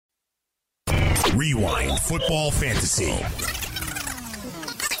Rewind Football Fantasy.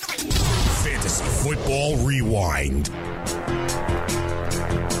 Fantasy Football Rewind.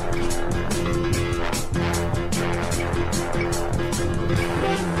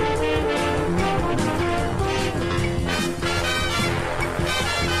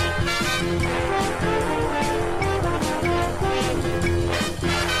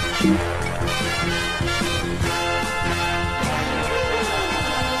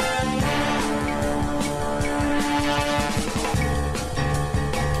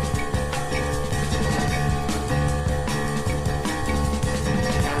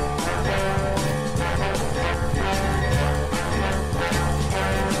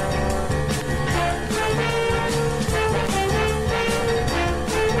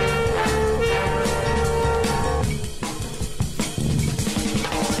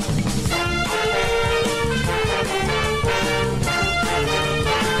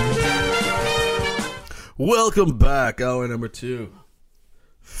 Welcome back, hour number 2,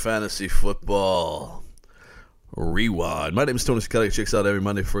 Fantasy Football Rewind. My name is Tony Skelly. Checks out every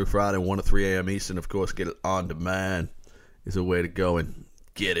Monday through Friday, 1 to 3 a.m. Eastern. Of course, get it on demand is a way to go and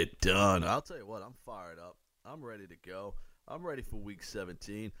get it done. I'll tell you what, I'm fired up. I'm ready to go. I'm ready for Week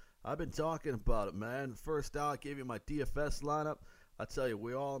 17. I've been talking about it, man. First out, I gave you my DFS lineup. I tell you,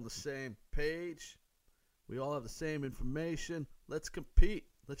 we're all on the same page. We all have the same information. Let's compete.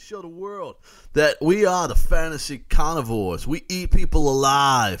 Let's show the world that we are the fantasy carnivores. We eat people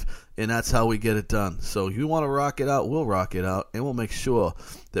alive, and that's how we get it done. So if you want to rock it out, we'll rock it out, and we'll make sure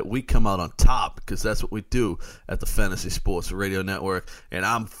that we come out on top because that's what we do at the Fantasy Sports Radio Network. And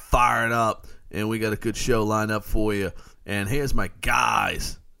I'm fired up, and we got a good show lined up for you. And here's my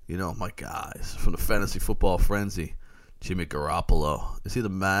guys, my guys from the Fantasy Football Frenzy. Jimmy Garoppolo. Is he the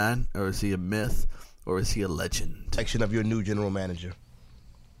man, or is he a myth, or is he a legend? Section of your new general manager.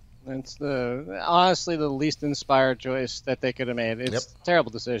 It's honestly the least inspired choice that they could have made. It's a terrible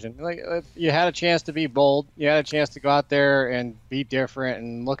decision. Like, you had a chance to be bold. You had a chance to go out there and be different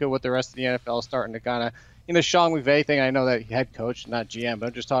and look at what the rest of the NFL is starting to kind of, Sean McVay thing. I know that head coach, not GM, but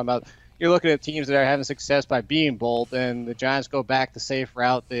I'm just talking about you're looking at teams that are having success by being bold, and the Giants go back the safe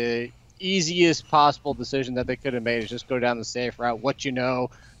route. The easiest possible decision that they could have made is just go down the safe route. What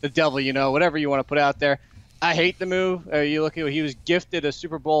the devil whatever you want to put out there. I hate the move. You look at he was gifted a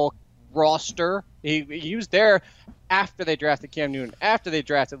Super Bowl roster. He was there after they drafted Cam Newton, after they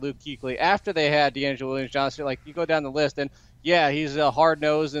drafted Luke Kuechly, after they had D'Angelo Williams-Johnson. Like, you go down the list, and yeah, he's a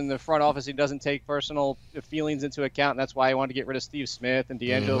hard-nosed in the front office. He doesn't take personal feelings into account, and that's why he wanted to get rid of Steve Smith and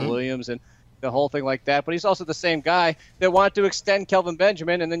D'Angelo Williams and the whole thing like that. But he's also the same guy that wanted to extend Kelvin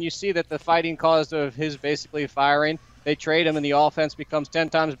Benjamin, and then you see that the fighting caused of his basically firing. They trade him, and the offense becomes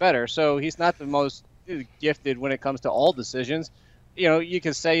 10 times better. So he's not the most gifted when it comes to all decisions. You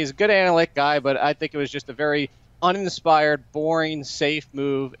can say he's a good analytic guy, but I think it was just a very uninspired, boring, safe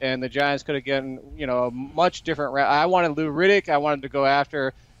move, and the Giants could have gotten, a much different route. I wanted Lou Riddick. I wanted to go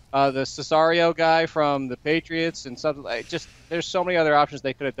after the Cesario guy from the Patriots and something like just. There's so many other options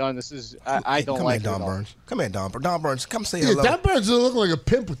they could have done. This is I don't like it. Don Burns. Come here, Don Burns. Come say hello. Don Burns doesn't look like a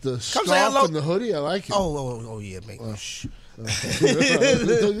pimp with the scarf and the hoodie. I like it. Oh yeah, man. Shh. I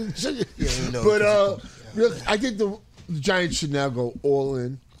think the Giants should now go all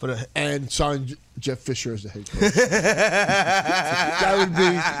in and sign Jeff Fisher as the head coach.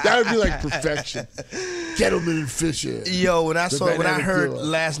 that would be like perfection. Gettleman and Fisher. Yo, when I heard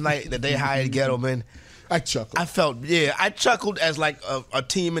last night that they hired Gettleman, I chuckled. I chuckled as like a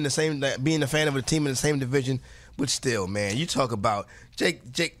team in the same, being a fan of a team in the same division. But still, man, you talk about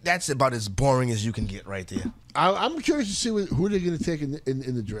Jake. That's about as boring as you can get right there. I'm curious to see who they're going to take in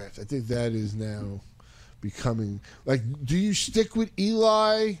the draft. I think that is now becoming like. Do you stick with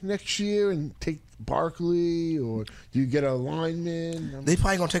Eli next year and take Barkley, or do you get a lineman? They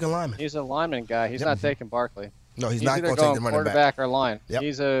probably going to take a lineman. He's a lineman guy. He's not taking Barkley. No, he's not going to take the running quarterback or line. Yep.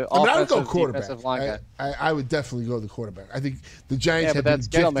 He's a I would go quarterback. Defensive line guy. I would definitely go the quarterback. I think the Giants have but that's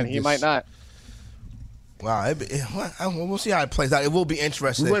been Gettleman. He might not. Wow, we'll see how it plays out. It will be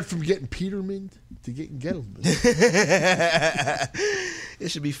interesting. We went from getting Peterman to getting Gettleman. It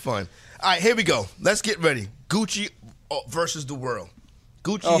should be fun. All right, here we go. Let's get ready. Gucci versus the world.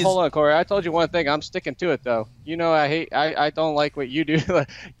 Gucci is... hold on, Corey. I told you one thing. I'm sticking to it, though. I don't like what you do.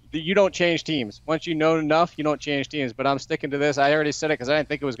 You don't change teams. Once you know enough, you don't change teams. But I'm sticking to this. I already said it because I didn't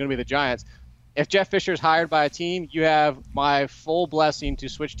think it was going to be the Giants. If Jeff Fisher is hired by a team, you have my full blessing to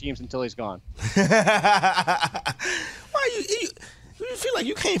switch teams until he's gone. Why you feel like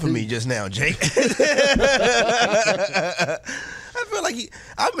you came for me just now, Jake? I feel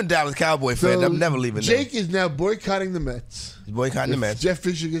I'm a Dallas Cowboy fan. I'm never leaving. Jake is now boycotting the Mets. He's boycotting the Mets. Jeff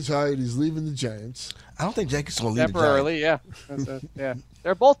Fisher gets hired. He's leaving the Giants. I don't think Jake is going to leave temporarily. Yeah, yeah.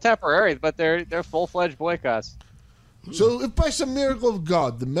 They're both temporary, but they're full-fledged boycotts. So, if by some miracle of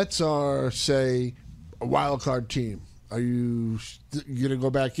God the Mets are, say, a wild card team, are you going to go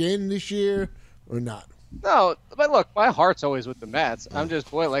back in this year or not? No, but look, my heart's always with the Mets. I'm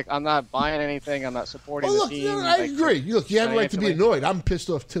just I'm not buying anything. I'm not supporting the team. I agree. Look, you have a right to be annoyed. I'm pissed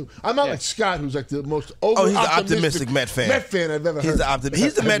off too. I'm not like Scott, who's like the most he's the optimistic Met fan. I've ever heard.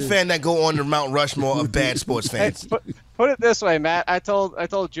 He's the Met fan that go on the Mount Rushmore of bad sports fans. Put it this way, Matt. I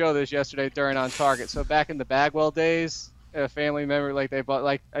told Joe this yesterday during On Target. So back in the Bagwell days, a family member they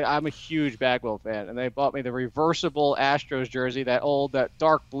bought I'm a huge Bagwell fan, and they bought me the reversible Astros jersey, that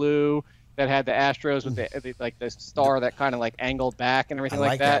dark blue. That had the Astros with the star that kind of angled back and everything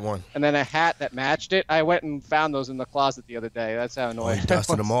like that. One. And then a hat that matched it. I went and found those in the closet the other day. That's how annoying. He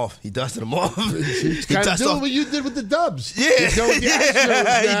dusted them off. He's kind of doing what you did with the Dubs. Yeah,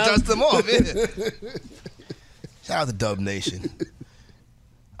 he dusted them off. Yeah. Shout out to Dub Nation.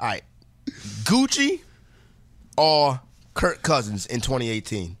 All right, Gucci or Kirk Cousins in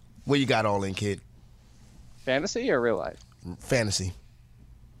 2018? Where you got all in, kid? Fantasy or real life? Fantasy.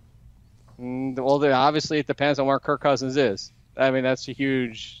 Well, obviously it depends on where Kirk Cousins is. I mean, that's a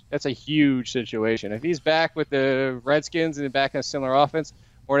huge situation. If he's back with the Redskins and back in a similar offense,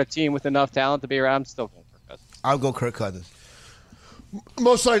 or in a team with enough talent to be around, I'm still going Kirk Cousins. I'll go Kirk Cousins.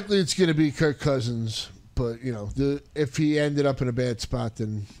 Most likely it's going to be Kirk Cousins, but if he ended up in a bad spot,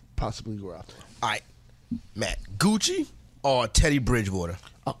 then possibly Garoppolo. All right, Matt, Gucci or Teddy Bridgewater?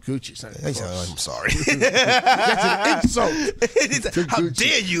 Oh, Gucci's. I'm sorry. That's an insult. How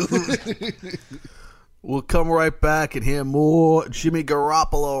dare you? We'll come right back and hear more Jimmy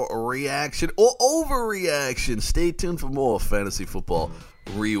Garoppolo reaction or overreaction. Stay tuned for more Fantasy Football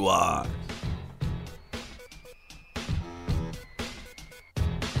Rewind.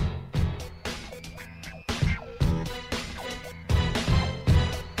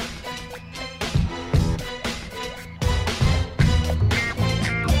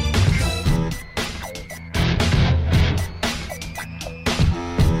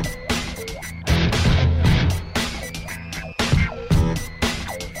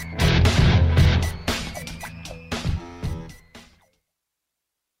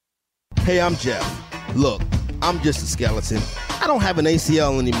 Hey, I'm Jeff. Look, I'm just a skeleton. I don't have an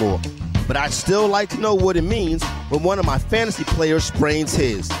ACL anymore, but I'd still like to know what it means when one of my fantasy players sprains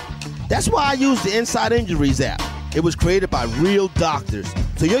his. That's why I use the Inside Injuries app. It was created by real doctors,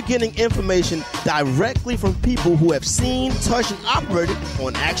 so you're getting information directly from people who have seen, touched, and operated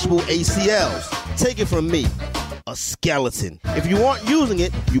on actual ACLs. Take it from me, a skeleton. If you aren't using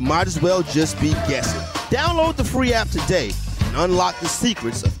it, you might as well just be guessing. Download the free app today and unlock the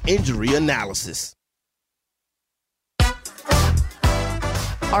secrets of injury analysis.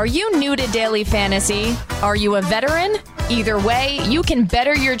 Are you new to daily fantasy? Are you a veteran? Either way, you can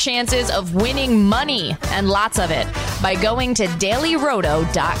better your chances of winning money, and lots of it, by going to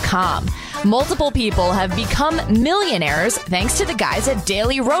dailyroto.com. Multiple people have become millionaires thanks to the guys at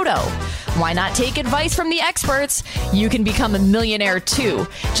Daily Roto. Why not take advice from the experts? You can become a millionaire too.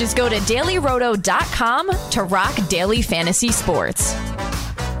 Just go to dailyroto.com to rock daily fantasy sports.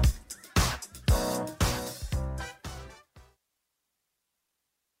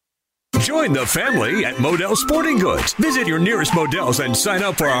 Join the family at Modell Sporting Goods. Visit your nearest Modell's and sign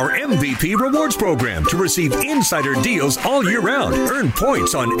up for our MVP Rewards program to receive insider deals all year round. Earn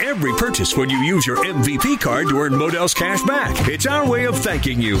points on every purchase when you use your MVP card to earn Modell's cash back. It's our way of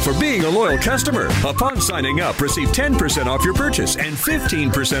thanking you for being a loyal customer. Upon signing up, receive 10% off your purchase and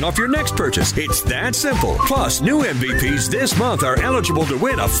 15% off your next purchase. It's that simple. Plus, new MVPs this month are eligible to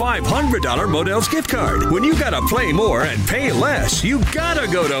win a $500 Modell's gift card. When you gotta play more and pay less, you gotta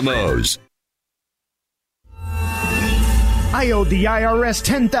go to Moe's. I owed the IRS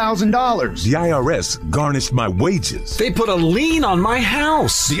 $10,000. The IRS garnished my wages. They put a lien on my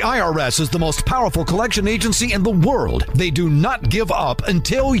house. The IRS is the most powerful collection agency in the world. They do not give up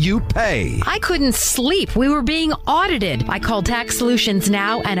until you pay. I couldn't sleep. We were being audited. I called Tax Solutions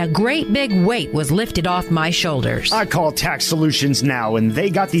Now, and a great big weight was lifted off my shoulders. I called Tax Solutions Now, and they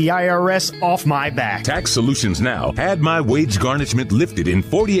got the IRS off my back. Tax Solutions Now had my wage garnishment lifted in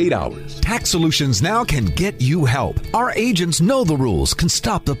 48 hours. Tax Solutions Now can get you help. Our agent agents know the rules, can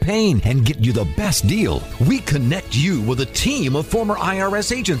stop the pain, and get you the best deal. We connect you with a team of former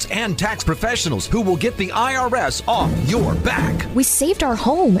IRS agents and tax professionals who will get the IRS off your back. We saved our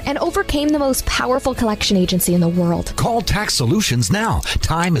home and overcame the most powerful collection agency in the world. Call Tax Solutions now.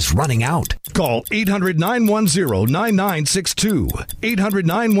 Time is running out. Call 800-910-9962.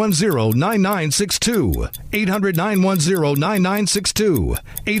 800-910-9962. 800-910-9962.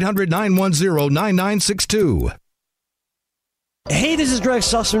 800-910-9962. Hey, this is Greg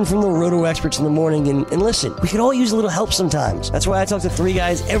Sussman from the Roto Experts in the Morning, and listen, we can all use a little help sometimes. That's why I talk to 3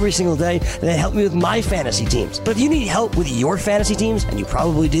 guys every single day that help me with my fantasy teams. But if you need help with your fantasy teams, and you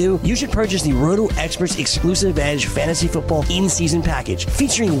probably do, you should purchase the Roto Experts Exclusive Edge Fantasy Football In-Season Package,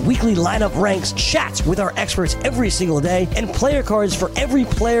 featuring weekly lineup ranks, chats with our experts every single day, and player cards for every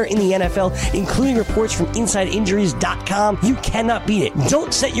player in the NFL, including reports from InsideInjuries.com. You cannot beat it.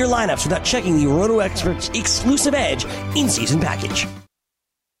 Don't set your lineups without checking the Roto Experts Exclusive Edge In-Season Package.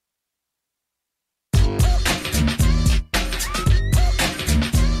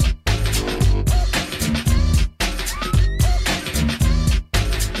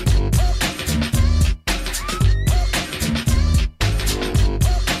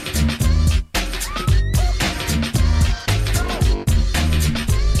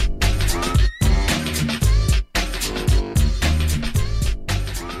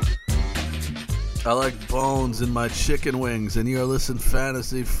 I like bones in my chicken wings, and you're listening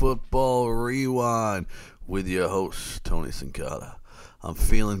Fantasy Football Rewind with your host, Tony Sincata. I'm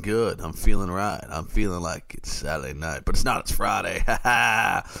feeling good. I'm feeling right. I'm feeling like it's Saturday night, but it's not. It's Friday.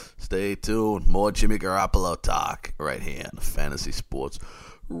 Stay tuned. More Jimmy Garoppolo talk right here on Fantasy Sports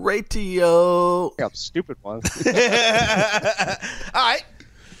Radio. Yeah, stupid one. All right.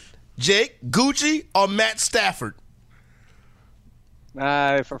 Jake, Gucci or Matt Stafford?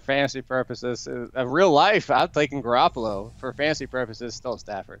 For fantasy purposes, real life, I'm taking Garoppolo. For fantasy purposes, still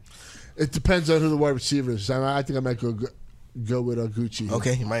Stafford. It depends on who the wide receiver is. I think I might go with Gucci.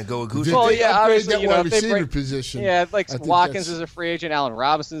 Okay, you might go with Gucci. Well, yeah, obviously, that wide receiver position. Yeah, like Watkins is a free agent. Allen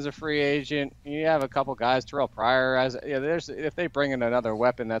Robinson's a free agent. You have a couple guys. Terrell Pryor. If they bring in another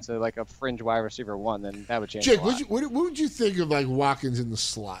weapon that's like a fringe wide receiver one, then that would change. Jake, what would you think of like Watkins in the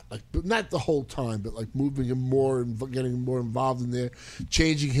slot? Like, but not the whole time, but like moving him more and getting more involved in there,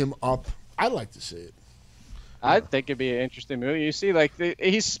 changing him up. I'd like to see it. I think it'd be an interesting move. You see, like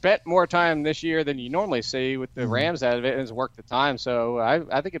he's spent more time this year than you normally see with the Rams out of it, and has worked the time. So I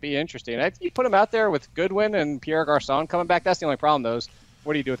think it'd be interesting. I think you put him out there with Goodwin and Pierre Garçon coming back. That's the only problem, though. Is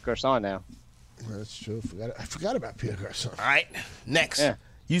what do you do with Garçon now? That's true. I forgot about Pierre Garçon. All right, next. Yeah.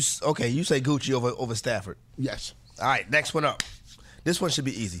 You say Gucci over Stafford. Yes. All right, next one up. This one should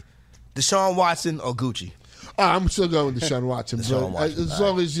be easy. Deshaun Watson or Gucci? I'm still going with Deshaun Watson. As long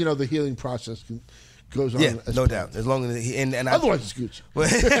as the healing process goes on. Yeah, no doubt. As long as otherwise it's Gucci.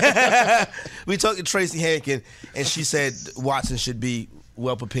 We talked to Tracy Hankin, and she said Watson should be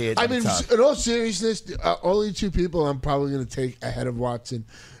well prepared. I mean, in all seriousness, the only 2 people I'm probably going to take ahead of Watson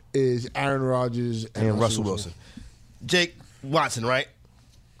is Aaron Rodgers and Russell Wilson. Jake, Watson, right?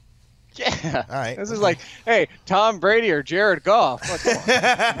 Yeah. All right. This is like, hey, Tom Brady or Jared Goff. All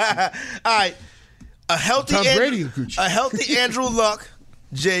right. A healthy Andrew Luck,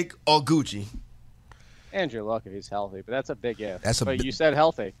 Jake, or Gucci? Andrew Luck if he's healthy, but that's a big if. You said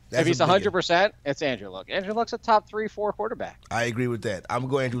healthy. If he's 100%, it's Andrew Luck. Andrew Luck's a top 3-4 quarterback. I agree with that. I'm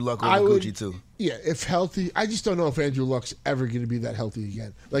going Andrew Luck over Gucci too. Yeah, if healthy. I just don't know if Andrew Luck's ever going to be that healthy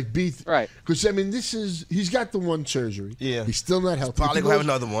again. Right. Because, I mean, he's got the one surgery. Yeah. He's still not healthy. Probably going to have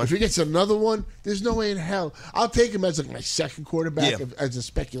another one. If he gets another one, there's no way in hell. I'll take him as like my second quarterback as a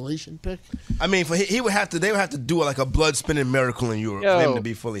speculation pick. I mean, they would have to do like a blood-spinning miracle in Europe for him to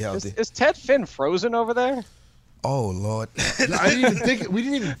be fully healthy. Is Ted Finn frozen over there? Oh, Lord. We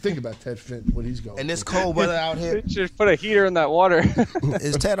didn't even think about Ted Finn when he's going. And this cold weather out here. Just put a heater in that water.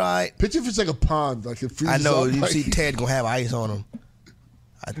 Is Ted all right? Picture if it's like a pond. Like it freezes I know. up, You see Ted going to have ice on him.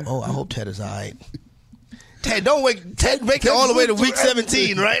 I hope Ted is all right. Ted, don't wait. Ted make it all the way to week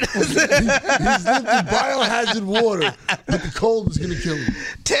 17, right? He's lived in biohazard water, but the cold is going to kill him.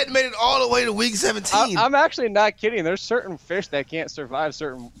 Ted made it all the way to week 17. I'm actually not kidding. There's certain fish that can't survive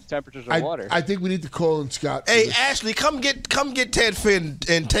certain temperatures of water. I think we need to call in Scott. Hey, Ashley, come get Ted Finn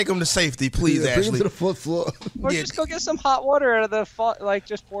and take him to safety, please, Ashley. Bring him to the fourth floor. Or just go get some hot water out of the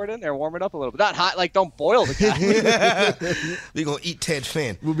just pour it in there, warm it up a little bit. Not hot, like don't boil the guy. We're going to eat Ted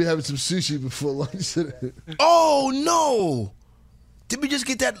Finn. We'll be having some sushi before lunch. Oh, no. Did we just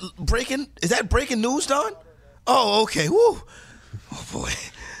get that breaking? Is that breaking news, Don? Oh, okay. Woo. Oh, boy.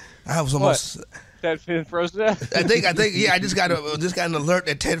 I was almost... What? Ted Finn froze to death? I think, yeah, I just got an alert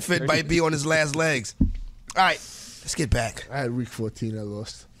that Ted Finn might be on his last legs. All right. Let's get back. I had week 14. I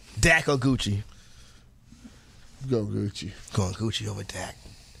lost. Dak or Gucci? Go Gucci. Going Gucci over Dak.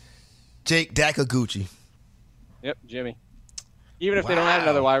 Jake, Dak or Gucci? Yep, Jimmy. Even if they don't have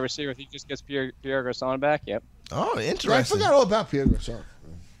another wide receiver, if he just gets Pierre Garçon back, yep. Oh, interesting. I forgot all about Pierre Garçon.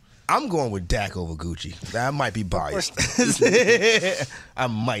 I'm going with Dak over Gucci. I might be biased. I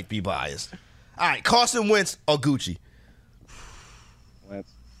might be biased. All right, Carson Wentz or Gucci? Wentz.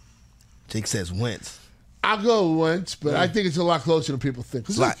 Jake says Wentz. I'll go Wentz, but I think it's a lot closer than people think.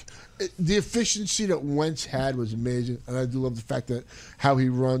 'Cause the efficiency that Wentz had was amazing, and I do love the fact that how he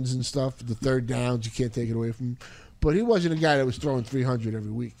runs and stuff, the third downs, you can't take it away from him. But he wasn't a guy that was throwing 300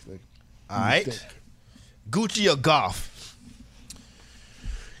 every week. All right. Gucci or Goff?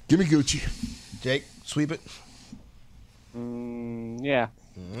 Give me Gucci. Jake, sweep it. Yeah.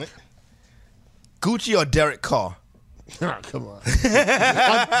 Right. Gucci or Derek Carr? Oh, come on. You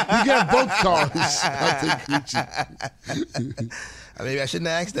get both cars. I'll take Gucci. Maybe I shouldn't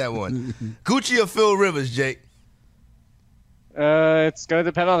have asked that one. Gucci or Phil Rivers, Jake? It's going to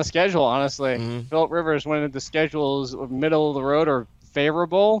depend on the schedule, honestly. Philip Rivers, when the schedule is middle of the road or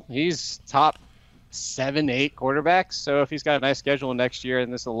favorable, he's top 7-8 quarterbacks. So if he's got a nice schedule next year,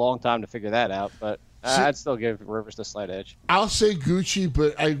 and this is a long time to figure that out, but I'd still give Rivers the slight edge. I'll say Gucci,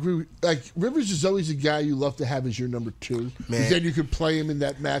 but I agree. Rivers is always a guy you love to have as your number 2. Because then you can play him in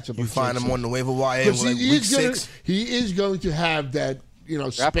that matchup. You find him on the waiver wire in week 6. He is going to have that,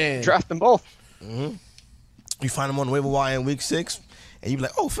 span. Draft them both. Mm-hmm. You find him on the waiver wire in week 6, and you be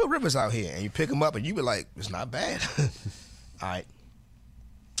like, oh, Phil Rivers out here. And you pick him up, and you be like, it's not bad. All right.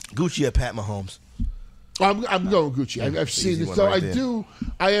 Gucci or Pat Mahomes? I'm going Gucci. I've seen this. So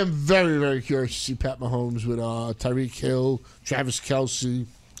I am very, very curious to see Pat Mahomes with Tyreek Hill, Travis Kelce.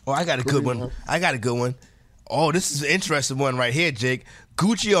 Oh, I got a good one. Oh, this is an interesting one right here, Jake.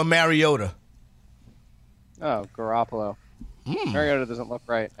 Gucci or Mariota? Oh, Garoppolo. Mariota doesn't look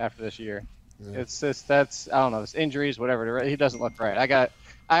right after this year. Yeah. It's just I don't know, it's injuries, whatever. He doesn't look right.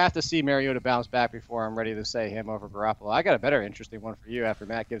 I have to see Mariota bounce back before I'm ready to say him over Garoppolo. I got a better interesting one for you after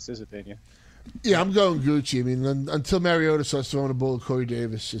Matt gives his opinion. Yeah, I'm going Gucci. I mean, until Mariota starts throwing a ball at Corey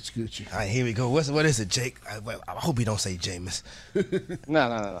Davis, it's Gucci. All right, here we go. What is it, Jake? I hope you don't say Jameis. No.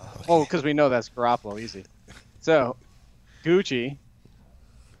 Okay. Well, because we know that's Garoppolo, easy. So, Gucci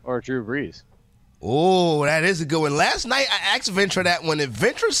or Drew Brees? Oh, that is a good one. Last night, I asked Ventra that one, and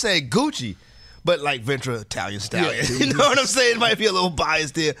Ventra said Gucci, but like Ventra, Italian stallion. Yeah. You know what I'm saying? It might be a little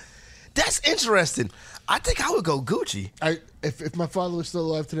biased there. That's interesting. I think I would go Gucci. If my father was still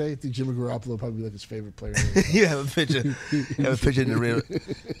alive today, I think Jimmy Garoppolo would probably be like his favorite player. You have a picture. In the real,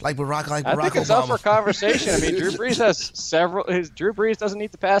 like Barack Obama. I think it's up for conversation. I mean, Drew Brees has several. Drew Brees doesn't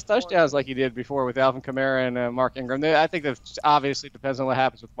need to pass touchdowns like he did before with Alvin Kamara and Mark Ingram. I think that obviously depends on what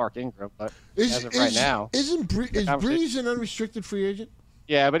happens with Mark Ingram, but as of right now, is Brees an unrestricted free agent?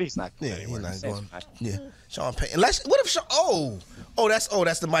 Yeah, but he's not. Yeah, he's not going. Yeah, Sean Payton. What if Sean?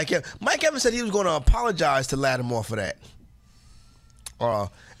 That's the Mike Evans. Mike Evans said he was going to apologize to Lattimore for that.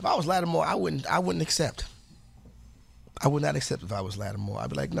 If I was Lattimore, I wouldn't accept. I would not accept if I was Lattimore. I'd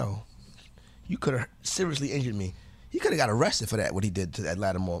be like, no, you could have seriously injured me. He could have got arrested for that. What he did to that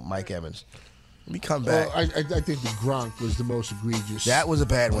Lattimore, Mike Evans. Let me come back. I think the Gronk was the most egregious. That was a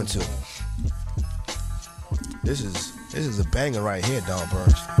bad one too. This is a banger right here, Don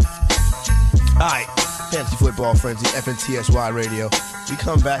Burns. All right, Fantasy Football Frenzy, FNTSY Radio. We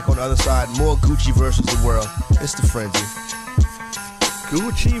come back on the other side. More Gucci versus the world. It's the Frenzy.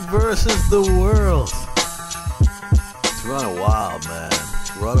 Gucci versus the world. It's running wild, man.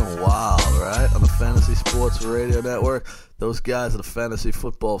 It's running wild, right? On the Fantasy Sports Radio Network. Those guys are the Fantasy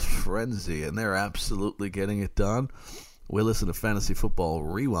Football Frenzy, and they're absolutely getting it done. We're listening to Fantasy Football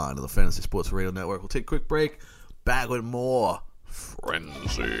Rewind on the Fantasy Sports Radio Network. We'll take a quick break. Back with more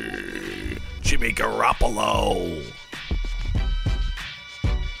Frenzy. Jimmy Garoppolo.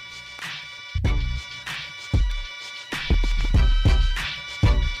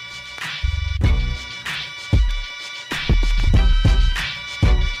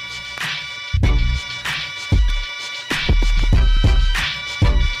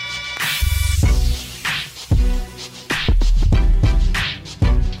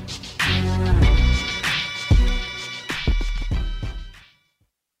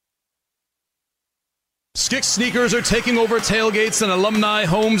 Skix sneakers are taking over tailgates and alumni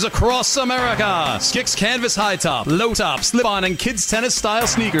homes across America. Skix canvas high top, low top, slip-on, and kids tennis style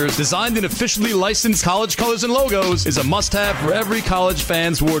sneakers designed in officially licensed college colors and logos is a must-have for every college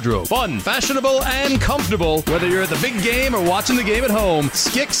fan's wardrobe. Fun, fashionable, and comfortable. Whether you're at the big game or watching the game at home,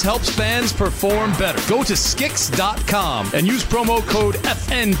 Skix helps fans perform better. Go to Skix.com and use promo code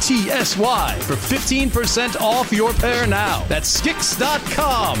FNTSY for 15% off your pair now. That's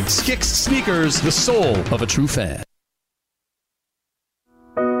Skix.com. Skix sneakers, the soul of a true fan.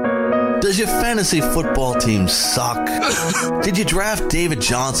 Does your fantasy football team suck? Did you draft David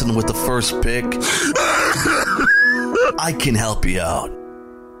Johnson with the first pick? I can help you out.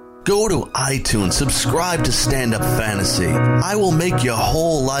 Go to iTunes, subscribe to Stand Up Fantasy. I will make your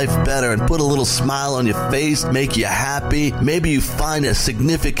whole life better and put a little smile on your face, make you happy. Maybe you find a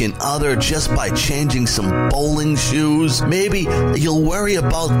significant other just by changing some bowling shoes. Maybe you'll worry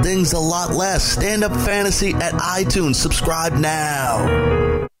about things a lot less. Stand Up Fantasy at iTunes. Subscribe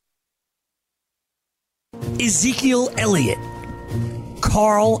now. Ezekiel Elliott,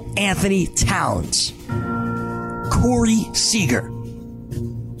 Carl Anthony Towns, Corey Seager.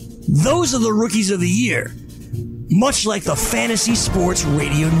 Those are the rookies of the year, much like the Fantasy Sports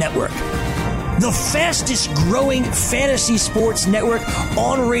Radio Network. The fastest growing fantasy sports network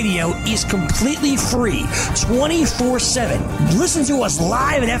on radio is completely free, 24/7. Listen to us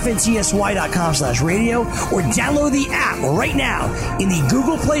live at fntsy.com/radio or download the app right now in the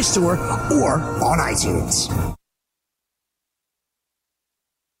Google Play Store or on iTunes.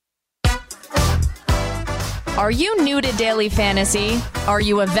 Are you new to daily fantasy? Are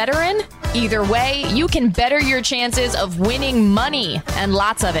you a veteran? Either way, you can better your chances of winning money, and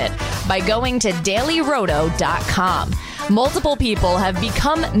lots of it, by going to dailyroto.com. Multiple people have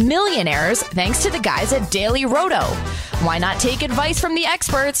become millionaires thanks to the guys at Daily Roto. Why not take advice from the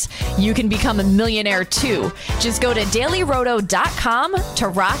experts? You can become a millionaire too. Just go to dailyroto.com to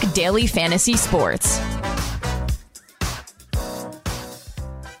rock daily fantasy sports.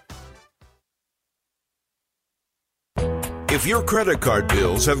 If your credit card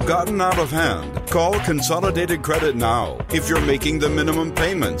bills have gotten out of hand, call Consolidated Credit now. If you're making the minimum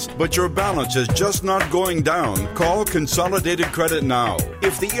payments, but your balance is just not going down, call Consolidated Credit now.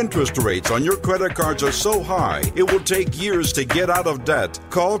 If the interest rates on your credit cards are so high, it will take years to get out of debt,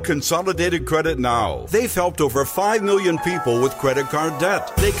 call Consolidated Credit now. They've helped over 5 million people with credit card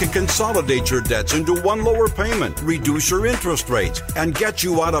debt. They can consolidate your debts into one lower payment, reduce your interest rates, and get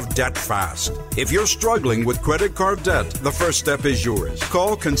you out of debt fast. If you're struggling with credit card debt, the first step is yours.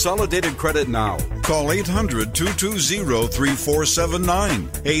 Call Consolidated Credit now. Call 800-220-3479.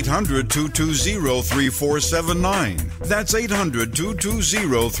 800-220-3479. That's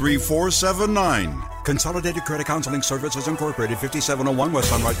 800-220-3479. Consolidated Credit Counseling Services Incorporated, 5701 West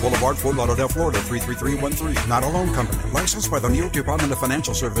Sunrise Boulevard, Fort Lauderdale, Florida, 33313. Not a loan company. Licensed by the New York Department of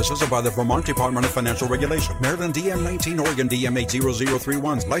Financial Services and by the Vermont Department of Financial Regulation. Maryland DM19, Oregon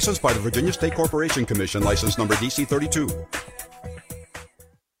DM80031. Licensed by the Virginia State Corporation Commission. License number DC32.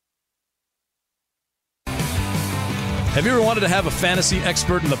 Have you ever wanted to have a fantasy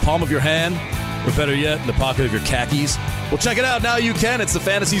expert in the palm of your hand? Or better yet, in the pocket of your khakis? Well, check it out. Now you can. It's the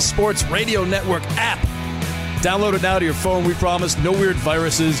Fantasy Sports Radio Network app. Download it now to your phone, we promise. No weird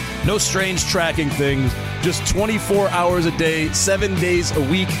viruses, no strange tracking things. Just 24 hours a day, 7 days a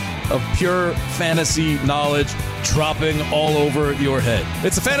week of pure fantasy knowledge dropping all over your head.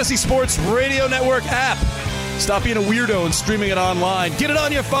 It's the Fantasy Sports Radio Network app. Stop being a weirdo and streaming it online. Get it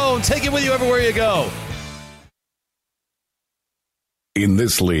on your phone. Take it with you everywhere you go. In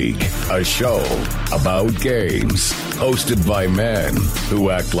This League, a show about games, hosted by men who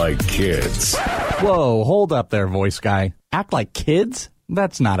act like kids. Whoa, hold up there, voice guy. Act like kids?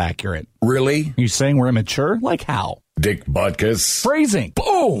 That's not accurate. Really? You saying we're immature? Like how? Dick Butkus. Phrasing.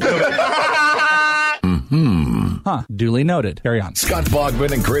 Boom! Huh, duly noted. Carry on. Scott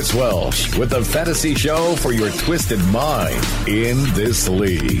Bogman and Chris Welsh with the fantasy show for your twisted mind. In This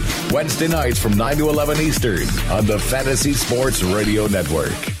League. Wednesday nights from 9 to 11 Eastern on the Fantasy Sports Radio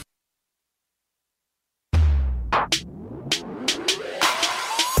Network.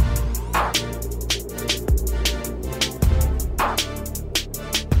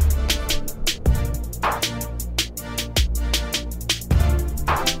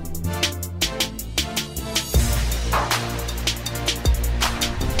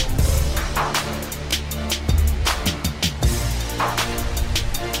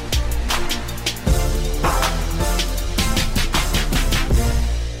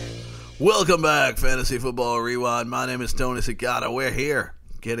 Welcome back, Fantasy Football Rewind. My name is Tony Cicada. We're here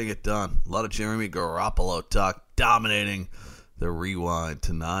getting it done. A lot of Jimmy Garoppolo talk dominating the Rewind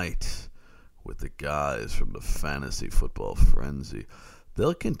tonight. with the guys from the Fantasy Football Frenzy.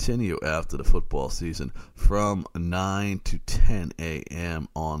 They'll continue after the football season from 9 to 10 a.m.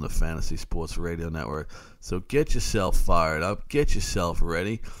 on the Fantasy Sports Radio Network. So get yourself fired up, get yourself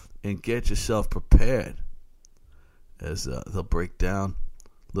ready, and get yourself prepared as they'll break down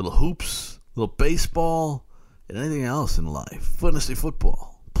little hoops, little baseball, and anything else in life. Fantasy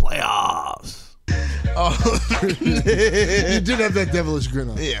football, playoffs. Oh, you did have that devilish grin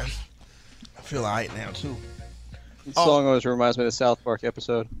on. Yeah. I feel all right now, too. The song always reminds me of the South Park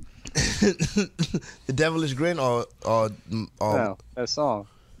episode. The devilish grin or no, that song.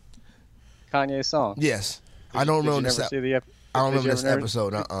 Kanye's song. Yes. I don't remember this. I don't remember this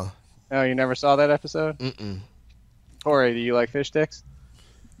episode. No, you never saw that episode? Mm-mm. Corey, do you like fish sticks?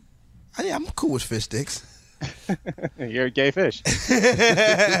 Yeah, I'm cool with fish sticks. You're a gay fish.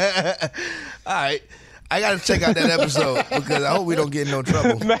 All right. I got to check out that episode because I hope we don't get in no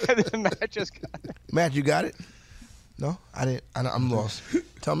trouble. Matt just got it. Matt, you got it? No? I didn't. I'm lost.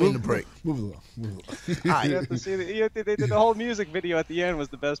 Tell me in the break. Move along. All right. You have to see the whole music video at the end was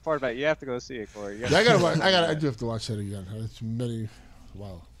the best part about it. You have to go see it, Corey. I do have to watch that again. It's been a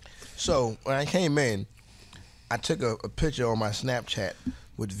while. So when I came in, I took a picture on my Snapchat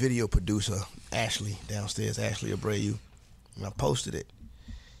with video producer Ashley downstairs, Ashley Abreu, and I posted it.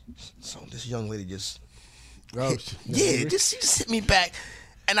 So this young lady just she just hit me back.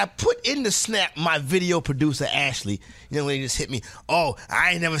 And I put in the snap my video producer Ashley. You know, when he just hit me. Oh,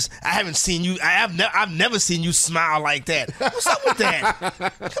 I haven't seen you. I've never seen you smile like that. What's up with that?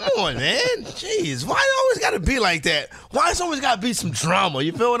 Come on, man. Jeez, why it always got to be like that? Why it's always got to be some drama?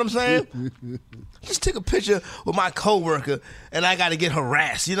 You feel what I'm saying? Just took a picture with my coworker, and I got to get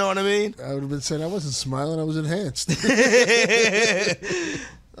harassed. You know what I mean? I would have been saying I wasn't smiling. I was enhanced.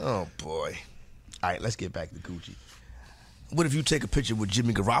 Oh boy. All right, let's get back to Gucci. What if you take a picture with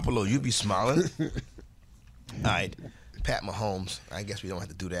Jimmy Garoppolo? You'd be smiling. All right. Pat Mahomes. I guess we don't have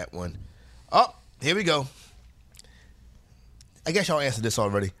to do that one. Oh, here we go. I guess y'all answered this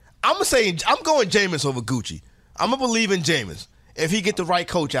already. I'm going Jameis over Gucci. I'm going to believe in Jameis. If he get the right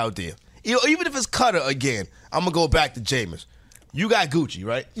coach out there. Even if it's Cutter again, I'm going to go back to Jameis. You got Gucci,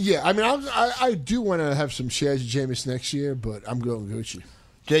 right? Yeah, I mean, I do want to have some shares of Jameis next year, but I'm going Gucci.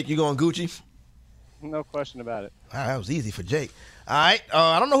 Jake, you going Gucci? No question about it. That was easy for Jake. All right.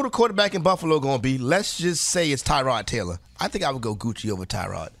 I don't know who the quarterback in Buffalo going to be. Let's just say it's Tyrod Taylor. I think I would go Gucci over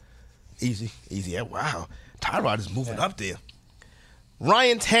Tyrod. Easy. Yeah, wow. Tyrod is moving up there.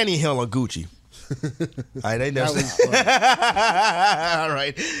 Ryan Tannehill or Gucci? All right. All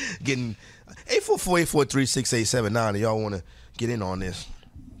right. Getting 844-843-6879. Y'all want to get in on this.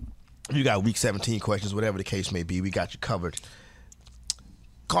 If you got Week 17 questions, whatever the case may be, we got you covered.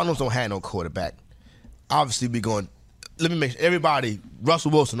 Cardinals don't have no quarterback. Obviously, we going. Let me make sure everybody.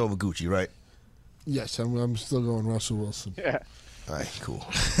 Russell Wilson over Gucci, right? Yes, I'm still going Russell Wilson. Yeah. All right, cool.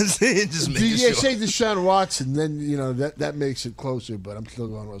 Just making sure. Say Deshaun Watson, then that makes it closer. But I'm still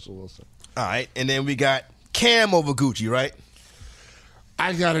going Russell Wilson. All right, and then we got Cam over Gucci, right?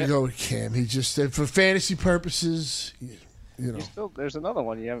 I gotta go with Cam. He just for fantasy purposes, There's another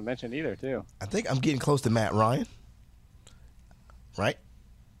one you haven't mentioned either, too. I think I'm getting close to Matt Ryan. Right.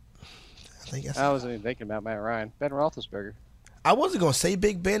 I wasn't even thinking about Matt Ryan. Ben Roethlisberger. I wasn't going to say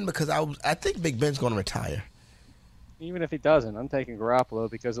Big Ben because I think Big Ben's going to retire. Even if he doesn't, I'm taking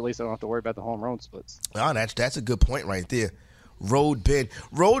Garoppolo because at least I don't have to worry about the home run splits. Oh, that's a good point right there. Road Ben.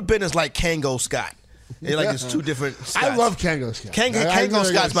 Road Ben is like Kango Scott. It's two different Scotts. I love Kango Scott. Kango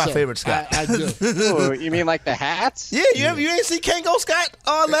Scott's my favorite Scott. I do. Oh, you mean like the hats? Yeah, you ain't see Kango Scott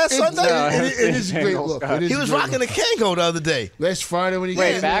last Sunday? No, it is a great look. He was rocking the Kango the other day. Last Friday when he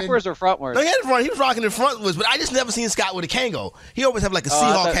Wait, backwards or frontwards? No, he was rocking it frontwards, but I just never seen Scott with a Kango. He always have like a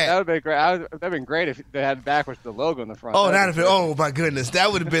Seahawk hat. That would be great. That'd been great if they had backwards with the logo in the front. Oh, my goodness.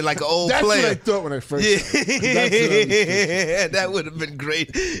 That would have been like an old player. That's what I thought when I first that would have been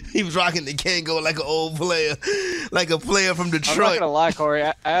great. He was rocking the Kango like an old player. Like a player from Detroit. I'm not gonna lie, Corey.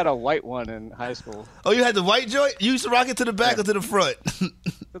 I had a white one in high school. Oh, you had the white joint? You used to rock it to the back or to the front? To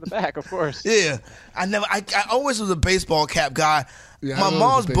the back, of course. Yeah, I always was a baseball cap guy. Yeah, my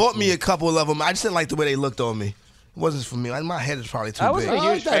mom's bought me a couple of them. I just didn't like the way they looked on me. It wasn't for me. My head is probably too big. I wasn't a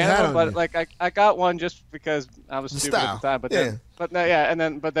huge fan of them, but I got one just because I was stupid at the time. But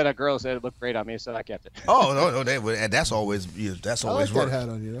then a girl said it looked great on me, so I kept it. Oh no, that's always like work. That hat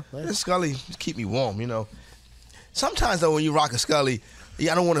on you, Right? Scully keep me warm, Sometimes though, when you rock a Scully,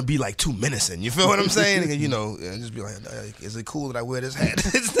 I don't want to be like too menacing. You feel what I'm saying? Just be like, is it cool that I wear this hat?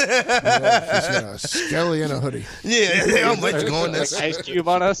 Just a Scully and a hoodie. Yeah, I'm with you going this. Like Ice Cube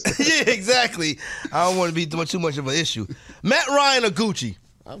on us. Yeah, exactly. I don't want to be doing too much of an issue. Matt Ryan or Gucci?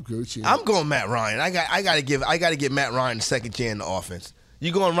 I'm Gucci. I'm going Matt Ryan. I got to give Matt Ryan the second chair in the offense.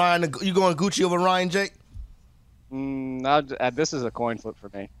 You going Gucci over Ryan, Jake? This is a coin flip for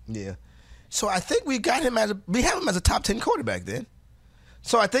me. Yeah. So I think we have him as a top 10 quarterback then.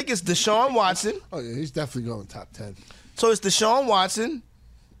 So I think it's Deshaun Watson. Oh yeah, he's definitely going top 10. So it's Deshaun Watson,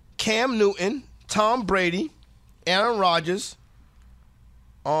 Cam Newton, Tom Brady, Aaron Rodgers.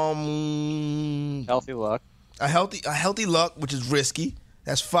 Healthy Luck. A healthy Luck, which is risky.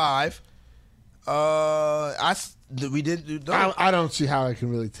 That's 5. I don't see how I can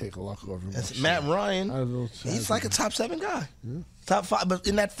really take a Luck over him. That's Matt Ryan. He's like a top 7 guy. Yeah. Top 5, but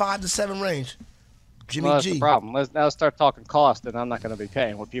in that 5 to 7 range. Jimmy G. That's the problem. Let's start talking cost, and I'm not going to be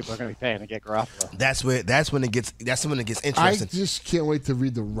paying what people are going to be paying to get Garoppolo. That's when it gets interesting. I just can't wait to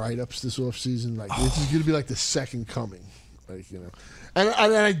read the write-ups this offseason. This is going to be like the second coming. And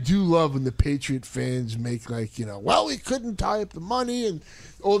I do love when the Patriot fans make well, we couldn't tie up the money and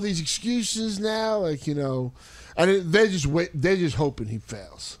all these excuses now, and they're just hoping he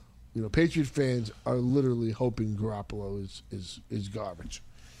fails. Patriot fans are literally hoping Garoppolo is garbage.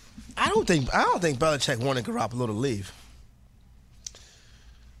 I don't think Belichick wanted Garoppolo to leave.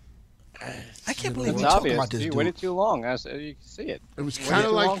 I can't believe we're talking about this. You waited too long. You can see it. It was kind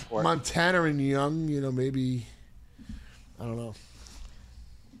of like Montana and Young. Maybe I don't know.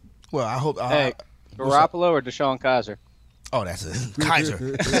 Well, I hope. Garoppolo or Deshaun Kaiser? Oh, that's Kaiser.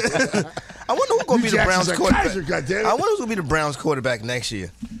 I wonder who's going to be the Browns quarterback. Kaiser, goddammit. I wonder who's going to be the Browns quarterback next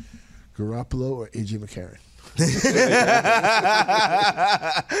year. Garoppolo or A.J. McCarron? Did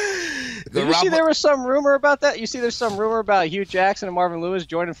you see there was some rumor about that? You see there's some rumor about Hugh Jackson and Marvin Lewis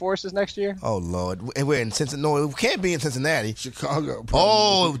joining forces next year? Oh, Lord. And we're in Cincinnati. No, it can't be in Cincinnati. Chicago. Probably.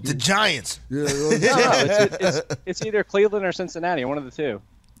 Oh, the Giants. No, it's either Cleveland or Cincinnati, one of the two.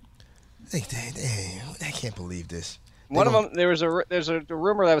 I can't believe this. One of them, there's a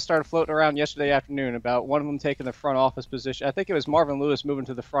rumor that was started floating around yesterday afternoon about one of them taking the front office position. I think it was Marvin Lewis moving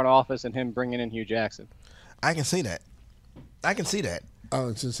to the front office and him bringing in Hugh Jackson. I can see that. Oh,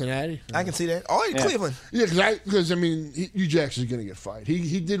 in Cincinnati? I can see that. Oh, in Cleveland. Yeah, because Hugh Jackson's going to get fired.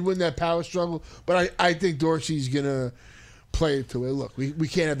 He did win that power struggle, but I think Dorsey's going to play it to it. Look, we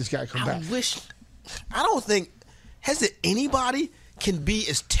can't have this guy come back. I don't think, has there anybody can be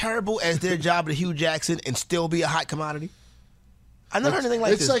as terrible as their job at Hugh Jackson and still be a hot commodity? I've never heard anything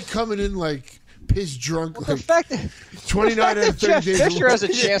like this. It's like coming in piss drunk. Well, the fact that 29 out of 30 Jeff days. Fisher has a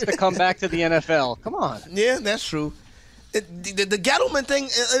chance to come back to the NFL. Come on. Yeah, that's true. The Gettleman thing,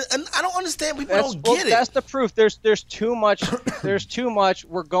 and I don't understand. People don't get it. That's the proof. There's too much. There's too much.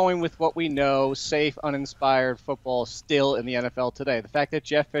 We're going with what we know. Safe, uninspired football still in the NFL today. The fact that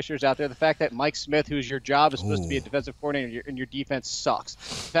Jeff Fisher's out there. The fact that Mike Smith, whose your job is supposed to be a defensive coordinator, and your defense sucks.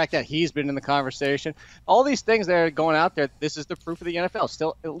 The fact that he's been in the conversation. All these things that are going out there. This is the proof of the NFL.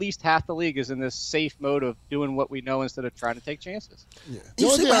 Still, at least half the league is in this safe mode of doing what we know instead of trying to take chances. Yeah. You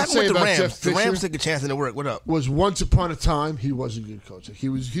see what happened with the Rams? Jeff Fisher The Rams took a chance and it worked. What up? Was once upon a time he was a good coach. He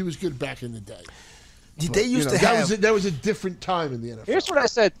was good back in the day. They used to have that was a different time in the NFL. Here's what I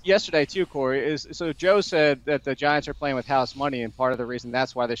said yesterday too, Corey. So Joe said that the Giants are playing with house money, and part of the reason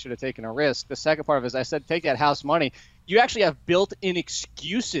that's why they should have taken a risk. The second part of it is I said take that house money. You actually have built-in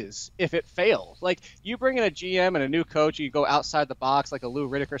excuses if it fails. Like you bring in a GM and a new coach, you go outside the box like a Lou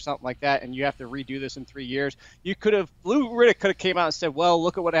Riddick or something like that, and you have to redo this in 3 years. Lou Riddick could have came out and said, well,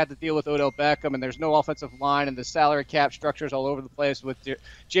 look at what I had to deal with Odell Beckham, and there's no offensive line, and the salary cap structures all over the place with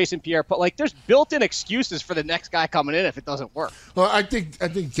Jason Pierre. But there's built-in excuses for the next guy coming in if it doesn't work. Well, I think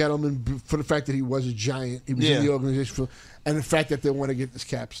Gettleman, for the fact that he was a Giant, he was in the organization and the fact that they want to get this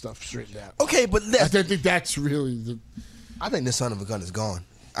cap stuff straightened out. Okay, but I think that's really the. I think this son of a gun is gone.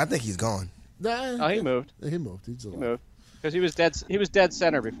 I think he's gone. Nah, he moved. He moved. He moved because he was dead. He was dead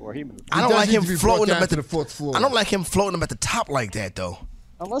center before he moved. I don't like him floating up at the fourth floor. I don't like him floating up at the top like that though.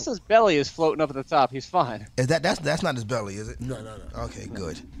 Unless his belly is floating up at the top, he's fine. Is that's not his belly, is it? No. Okay,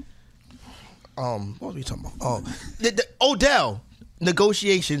 good. What were we talking about? Oh, the Odell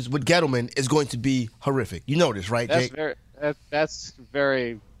negotiations with Gettleman is going to be horrific. You know this, right, Jake? That's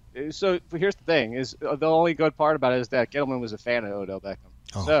very. So here's the thing: is the only good part about it is that Gettleman was a fan of Odell Beckham.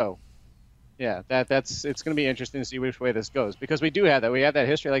 Oh. So, yeah, it's going to be interesting to see which way this goes because we do have that. We have that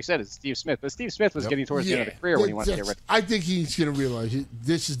history, like I said, it's Steve Smith, but Steve Smith was getting towards the end of the career when he wanted to get rid. I think he's going to realize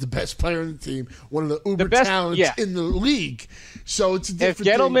this is the best player on the team, one of the best talents in the league. So it's a different.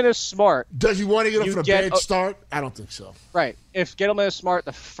 If Gettleman is smart, does he want to get off on a bad start? I don't think so. Right. If Gettleman is smart,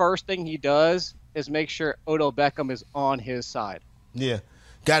 the first thing he does is make sure Odell Beckham is on his side. Yeah.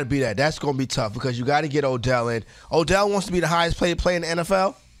 Got to be that. That's going to be tough because you got to get Odell in. Odell wants to be the highest paid player in the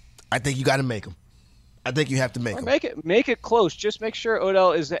NFL. I think you got to make him. I think you have to make them. Make it close. Just make sure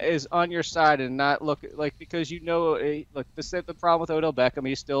Odell is on your side and not look like, because the problem with Odell Beckham,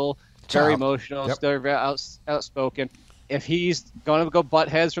 he's still very emotional, still very outspoken. If he's going to go butt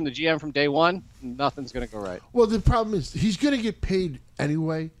heads from the GM from day one, nothing's going to go right. Well, the problem is he's going to get paid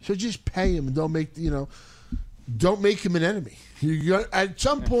anyway, so just pay him and don't make him an enemy. At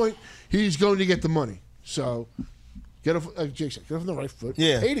some point, he's going to get the money. So get off, like Jake said, get off on the right foot.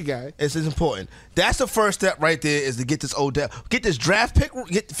 Yeah, pay the guy. It's important. That's the first step right there, is to get this draft pick,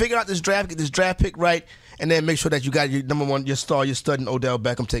 figure out this draft, get this draft pick right, and then make sure that you got your number one, your star, your stud, and Odell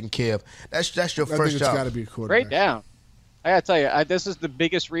Beckham taken care of. That's your first job. It's got to be a quarterback. Straight down. I got to tell you, this is the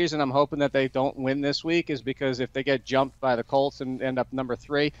biggest reason I'm hoping that they don't win this week, is because if they get jumped by the Colts and end up number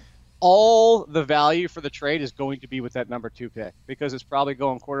 3, all the value for the trade is going to be with that number 2 pick, because it's probably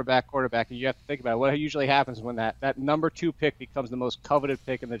going quarterback, and you have to think about it. What usually happens when that number 2 pick becomes the most coveted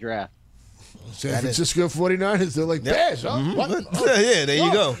pick in the draft? San Francisco 49ers, they're like, Bears, huh? Mm-hmm. Yeah, there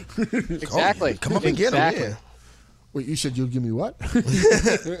you go. Exactly. Come up and get them, yeah. Wait, you said you'll give me what?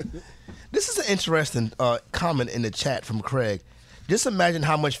 This is an interesting comment in the chat from Craig. Just imagine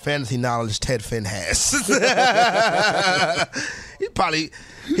how much fantasy knowledge Ted Finn has. He probably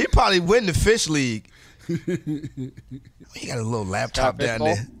win the Fish League. He got a little laptop down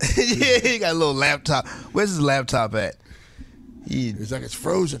there. Yeah, he got a little laptop. Where's his laptop at? It's like it's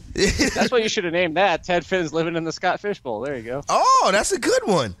frozen. That's what you should have named that. Ted Finn's living in the Scott Fish Bowl. There you go. Oh, that's a good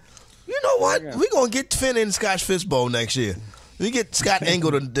one. You know what? We're going to get Finn in the Scott Fish Bowl next year. We get Scott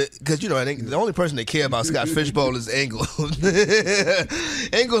Engel because I think the only person that care about Scott Fish Bowl is Engel.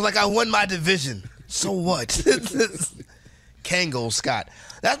 Engel's like, I won my division. So what? Kango Scott.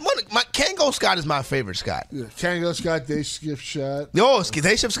 Kango Scott is my favorite Scott. Yeah, Kango Scott, Day Shift Scott. Oh,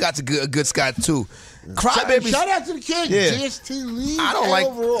 Day Shift Scott's a good Scott too. Crybaby. Shout out to the king. Yeah. GST lead.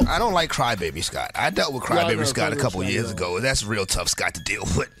 I don't like Crybaby Scott. I dealt with Crybaby Scott a couple years ago. That's a real tough Scott to deal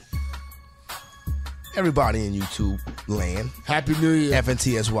with. Everybody in YouTube land, Happy New Year.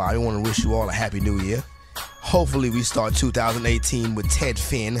 FNTSY, I want to wish you all a Happy New Year. Hopefully we start 2018 with Ted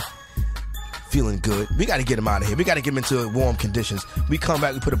Finn feeling good. We got to get him out of here. We got to get him into warm conditions. We come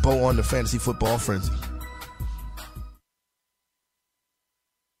back, we put a bow on the fantasy football frenzy.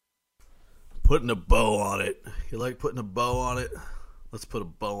 Putting a bow on it. You like putting a bow on it? Let's put a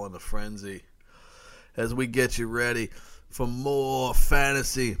bow on the frenzy as we get you ready for more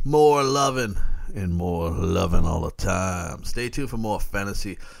fantasy, more loving, and more loving all the time. Stay tuned for more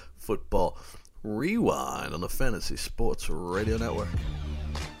Fantasy Football Rewind on the Fantasy Sports Radio Network.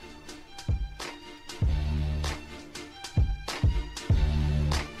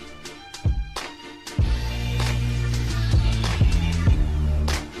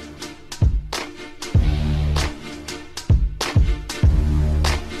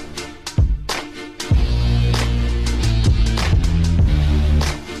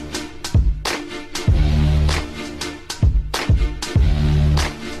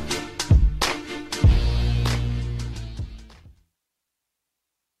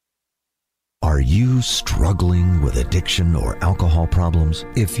 Are you struggling with addiction or alcohol problems?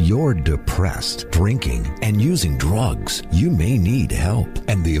 If you're depressed, drinking, and using drugs, you may need help.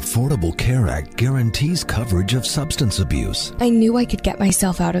 And the Affordable Care Act guarantees coverage of substance abuse. I knew I could get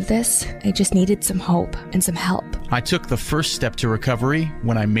myself out of this. I just needed some hope and some help. I took the first step to recovery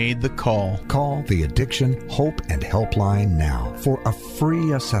when I made the call. Call the Addiction Hope and Helpline now for a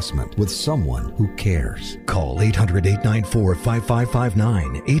free assessment with someone who cares. Call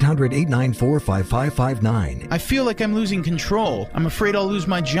 800-894-5559. 800-894-5559. I feel like I'm losing control. I'm afraid I'll lose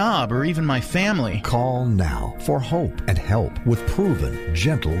my job or even my family. Call now for hope and help with proven,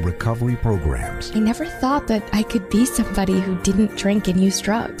 gentle recovery programs. I never thought that I could be somebody who didn't drink and use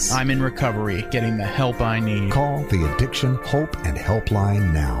drugs. I'm in recovery, getting the help I need. Call the Addiction Hope and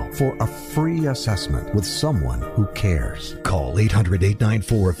Helpline now for a free assessment with someone who cares. Call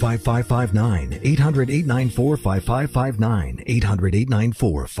 800-894-5559. 800-894-5559.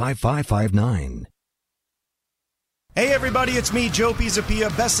 800-894-5559. Hey everybody, it's me, Joe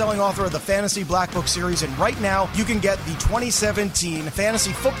Pisapia, best-selling author of the Fantasy Black Book series, and right now you can get the 2017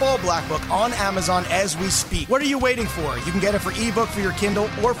 Fantasy Football Black Book on Amazon as we speak. What are you waiting for? You can get it for ebook for your Kindle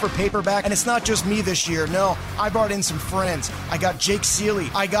or for paperback, and it's not just me this year. No, I brought in some friends. I got Jake Seeley,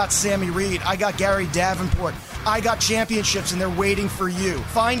 I got Sammy Reed, I got Gary Davenport. I got championships, and they're waiting for you.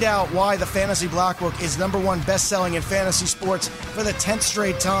 Find out why the Fantasy Black Book is #1 best-selling in fantasy sports for the 10th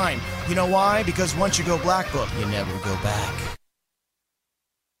straight time. You know why? Because once you go Black Book, you never go back.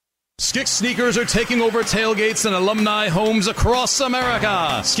 Skix sneakers are taking over tailgates and alumni homes across America.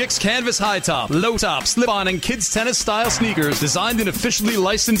 Skix Canvas High Top, Low Top, Slip-On, and Kids Tennis Style sneakers designed in officially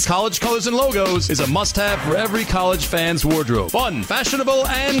licensed college colors and logos is a must-have for every college fan's wardrobe. Fun, fashionable,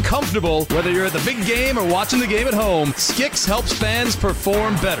 and comfortable. Whether you're at the big game or watching the game at home, Skix helps fans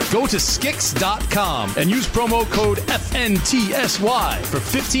perform better. Go to Skix.com and use promo code FNTSY for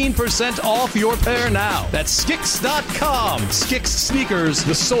 15% off your pair now. That's Skix.com. Skix Sneakers,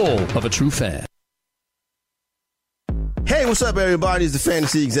 the soul of a true fan. Hey, what's up, everybody? It's the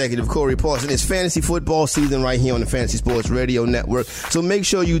Fantasy Executive, Corey Parson. It's fantasy football season right here on the Fantasy Sports Radio Network. So make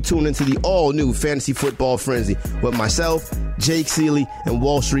sure you tune into the all-new Fantasy Football Frenzy with myself, Jake Seeley, and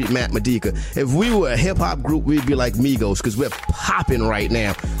Wall Street Matt Medica. If we were a hip-hop group, we'd be like Migos, because we're popping right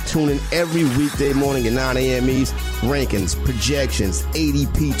now. Tune in every weekday morning at 9 a.m. East. Rankings, projections,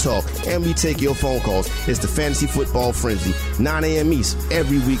 ADP talk, and we take your phone calls. It's the Fantasy Football Frenzy, 9 a.m. East,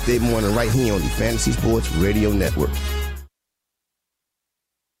 every weekday morning right here on the Fantasy Sports Radio Network.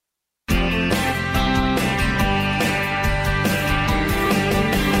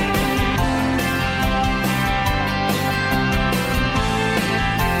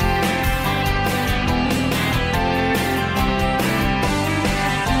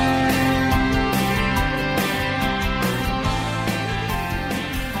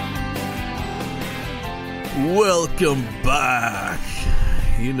 Welcome back.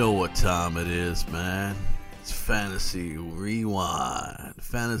 You know what time it is, man. It's Fantasy Rewind.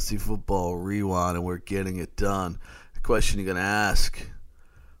 Fantasy Football Rewind, and we're getting it done. The question you're going to ask,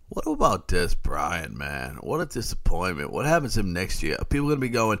 what about Dez Bryant, man? What a disappointment. What happens to him next year? Are people going to be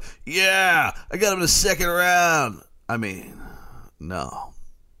going, yeah, I got him in the second round? I mean, no.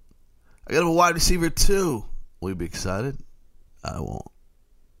 I got him a wide receiver too. Will you be excited? I won't.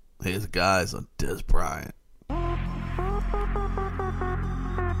 Here's guys on Dez Bryant.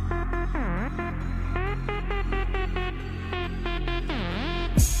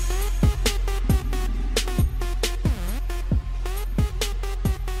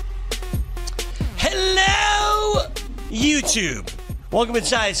 Hello, YouTube. Welcome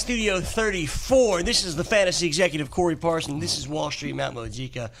inside Studio 34. This is the Fantasy Executive, Corey Parson. This is Wall Street Matt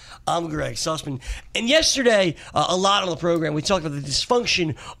Modica. I'm Greg Sussman. And yesterday, a lot on the program, we talked about the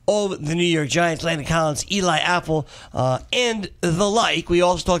dysfunction of the New York Giants, Landon Collins, Eli Apple, and the like. We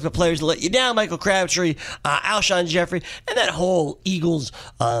also talked about players that let you down, Michael Crabtree, Alshon Jeffrey, and that whole Eagles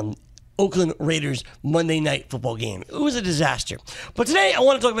Oakland Raiders Monday Night Football game. It was a disaster. But today I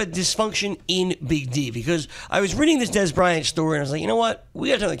want to talk about dysfunction in Big D, because I was reading this Dez Bryant story and I was like, you know what? We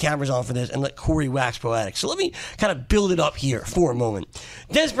got to turn the cameras on for this and let Corey wax poetic. So let me kind of build it up here for a moment.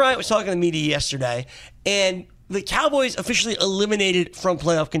 Dez Bryant was talking to the media yesterday, and the Cowboys officially eliminated from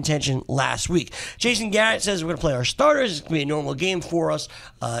playoff contention last week. Jason Garrett says we're going to play our starters. It's going to be a normal game for us.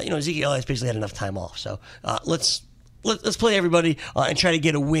 Ezekiel Elliott's basically had enough time off. So let's play everybody and try to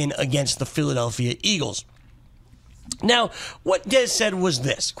get a win against the Philadelphia Eagles. Now, what Dez said was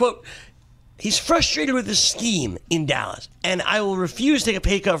this, quote, he's frustrated with the scheme in Dallas, and I will refuse to take a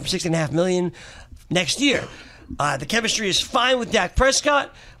pay cut from $16.5 million next year. The chemistry is fine with Dak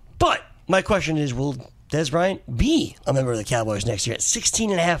Prescott, but my question is, will Dez Bryant be a member of the Cowboys next year at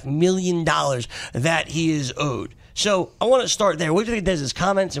 $16.5 million that he is owed? So I want to start there. What do you think of Dez's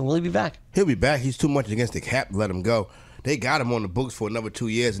comments, and will he be back? He'll be back. He's too much against the cap to let him go. They got him on the books for another 2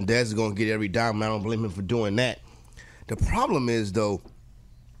 years, and Dez is going to get every dime. I don't blame him for doing that. The problem is, though,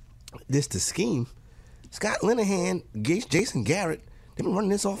 the scheme. Scott Linehan, Jason Garrett, they've been running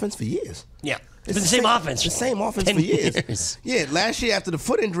this offense for years. Yeah. It's been the same offense. The same offense for years. Yeah, last year after the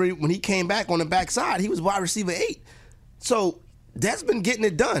foot injury, when he came back on the backside, he was wide receiver 8. So that's been getting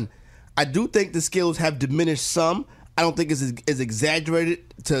it done. I do think the skills have diminished some. I don't think it's as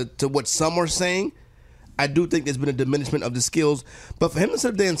exaggerated to what some are saying. I do think there's been a diminishment of the skills. But for him to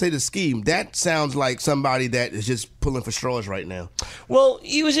sit there and say the scheme, that sounds like somebody that is just pulling for straws right now. Well,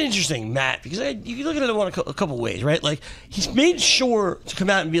 he was interesting, Matt, because you can look at it a couple ways, right? Like, he's made sure to come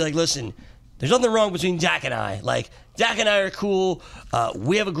out and be like, listen, there's nothing wrong between Dak and I. Like, Dak and I are cool.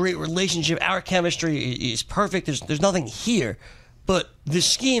 We have a great relationship. Our chemistry is perfect. There's nothing here. But the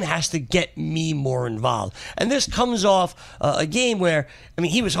scheme has to get me more involved. And this comes off a game where, I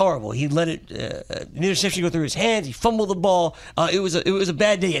mean, he was horrible. He let an interception go through his hands. He fumbled the ball. It was a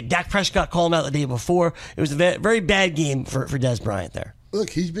bad day. Dak Prescott called him out the day before. It was a very bad game for Dez Bryant there. Look,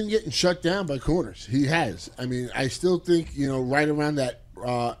 he's been getting shut down by corners. He has. I mean, I still think, right around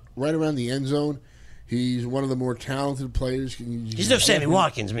the end zone, he's one of the more talented players. He's no Sammy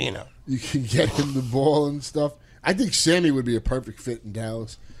Watkins, but you can get him the ball and stuff. I think Sammy would be a perfect fit in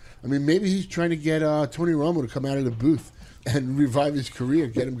Dallas. I mean, maybe he's trying to get Tony Romo to come out of the booth and revive his career,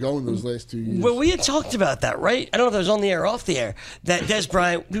 get him going those last 2 years. Well, we had talked about that, right? I don't know if it was on the air or off the air. That Des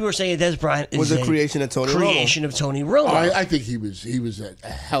Bryant, we were saying Des Bryant was a creation of Tony Romo. I think he was a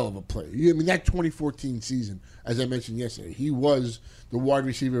hell of a player. I mean, that 2014 season, as I mentioned yesterday, he was the wide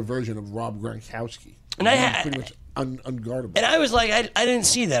receiver version of Rob Gronkowski. And pretty much unguardable. And I was like, I didn't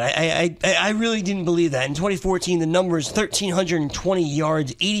see that. I really didn't believe that. In 2014, the numbers 1,320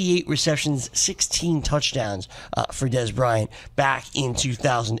 yards, 88 receptions, 16 touchdowns for Des Bryant back in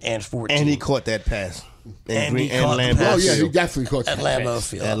 2014. And he caught that pass. And he caught the pass. Oh, yeah, he definitely caught that at Lambeau pass.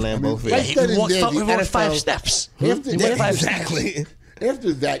 Field. At Lambeau Field. Yeah, he walked 5 steps. Exactly.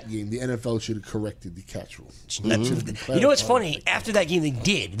 After that game, the NFL should have corrected the catch rule. You know what's funny? After that game, they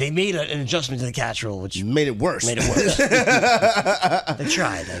did. They made an adjustment to the catch rule, which made it worse. They tried,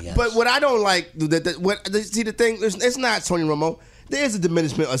 I guess. But what I don't like, see the thing, it's not Tony Romo. There's a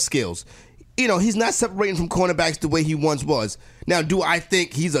diminishment of skills. You know, he's not separating from cornerbacks the way he once was. Now, do I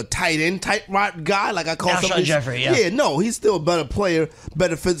think he's a tight end type guy? Like I call Alshon Jeffrey, yeah. Yeah, no, he's still a better player,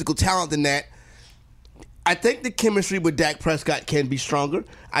 better physical talent than that. I think the chemistry with Dak Prescott can be stronger.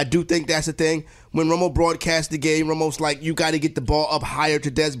 I do think that's the thing. When Romo broadcast the game, Romo's like, you got to get the ball up higher to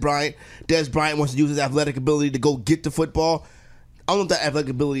Des Bryant. Des Bryant wants to use his athletic ability to go get the football. I don't know if that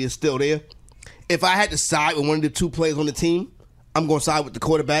athletic ability is still there. If I had to side with one of the two players on the team, I'm going to side with the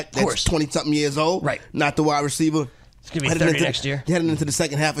quarterback that's 20-something years old, right? Not the wide receiver. It's going to be 30 next year. Heading into the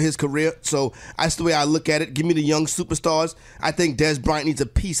second half of his career. So that's the way I look at it. Give me the young superstars. I think Des Bryant needs a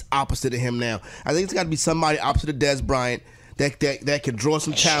piece opposite of him now. I think it's got to be somebody opposite of Des Bryant that can draw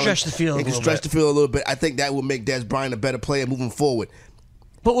some talent. Stretch the field the field a little bit. I think that will make Des Bryant a better player moving forward.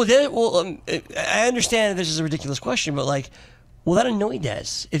 But I understand this is a ridiculous question, but will that annoy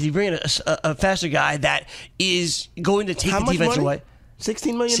Des if you bring in a faster guy that is going to take the defense away?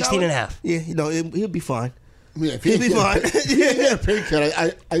 $16 million? 16 and a half. Yeah, he'll be fine. Yeah, he'll be fine. Yeah, pay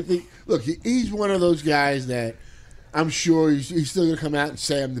cut. I think. Look, he's one of those guys that I'm sure he's still going to come out and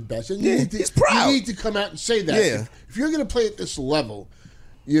say I'm the best. And he's proud. You need to come out and say that. Yeah. If you're going to play at this level,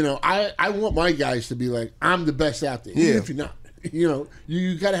 I want my guys to be like, I'm the best out there. Even if you're not.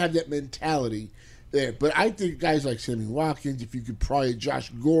 You got to have that mentality there. But I think guys like Sammy Watkins, if you could pry Josh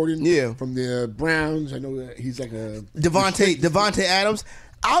Gordon from the Browns, I know that he's like a Devontae Adams.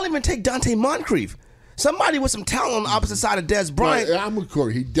 I'll even take Dante Moncrief. Somebody with some talent on the opposite side of Des Bryant. But I'm with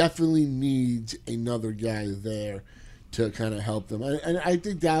Corey. He definitely needs another guy there to kind of help them. And I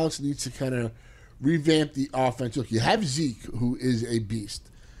think Dallas needs to kind of revamp the offense. Look, you have Zeke, who is a beast.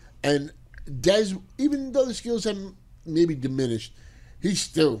 And Des, even though the skills have maybe diminished, he's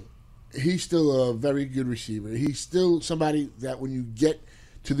still a very good receiver. He's still somebody that when you get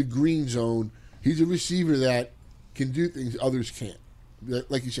to the green zone, he's a receiver that can do things others can't.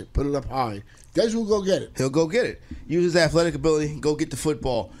 Like you said, put it up high. Des will go get it. He'll go get it. Use his athletic ability, go get the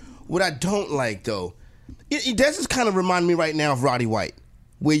football. What I don't like, though, Des is kind of reminding me right now of Roddy White,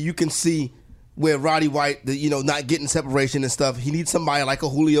 where you can see where Roddy White, not getting separation and stuff, he needs somebody like a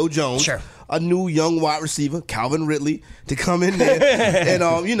Julio Jones, a new young wide receiver, Calvin Ridley, to come in there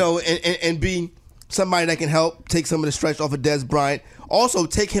and be somebody that can help take some of the stretch off of Des Bryant. Also,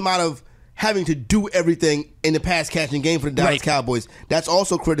 take him out of having to do everything in the pass-catching game for the Dallas Cowboys. That's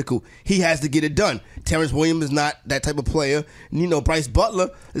also critical. He has to get it done. Terrence Williams is not that type of player. Bryce Butler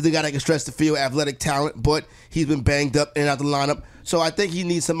is the guy that can stretch the field, athletic talent, but he's been banged up in and out the lineup. So I think he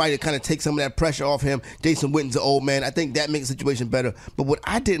needs somebody to kind of take some of that pressure off him. Jason Witten's an old man. I think that makes the situation better. But what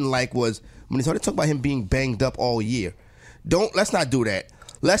I didn't like was when he started talking about him being banged up all year. Let's not do that.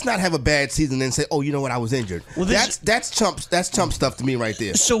 Let's not have a bad season and say, "Oh, you know what? I was injured." Well, that's chump stuff to me right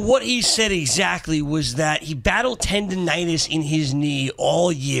there. So what he said exactly was that he battled tendonitis in his knee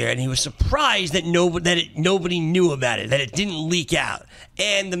all year, and he was surprised that nobody knew about it, that it didn't leak out.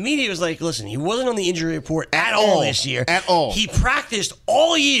 And the media was like, "Listen, he wasn't on the injury report at all this year. At all. He practiced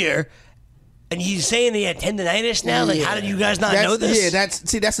all year." And he's saying he had tendonitis now? Like, how did you guys not know this? Yeah,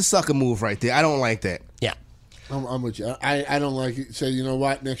 that's a sucker move right there. I don't like that. Yeah. I'm with you. I don't like it. Say, you know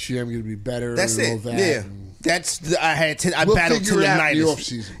what? Next year I'm going to be better. That's and it. All that. Yeah. I we'll battled figure it out in the tendonitis.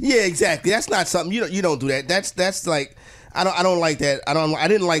 offseason. Yeah, exactly. That's not something you don't do that. That's like I don't like that. I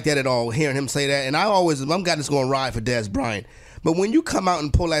didn't like that at all. Hearing him say that, and I'm guy that's going to ride for Des Bryant. But when you come out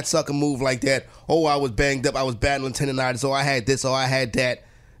and pull that sucker move like that, I was banged up, I was battling tendonitis, I had this, I had that.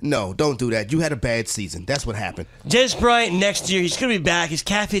 No, don't do that. You had a bad season. That's what happened. Dez Bryant next year, he's going to be back. His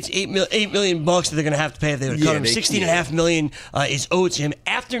cap hits $8 million that they're going to have to pay if they would cut him. $16.5 million is owed to him.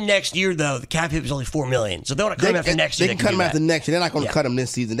 After next year, though, the cap hit was only $4 million. So they want to cut him after next year. They can cut him after next year. They're not going to cut him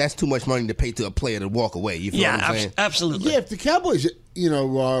this season. That's too much money to pay to a player to walk away. You feel what I'm saying? Absolutely. Yeah, if the Cowboys,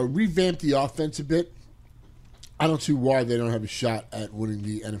 revamp the offense a bit, I don't see why they don't have a shot at winning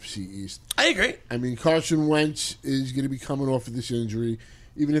the NFC East. I agree. I mean, Carson Wentz is going to be coming off of this injury.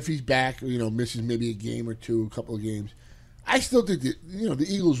 Even if he's back, misses maybe a game or two, a couple of games. I still think that, the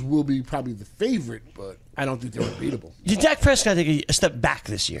Eagles will be probably the favorite, but I don't think they're unbeatable. Did Dak Prescott take a step back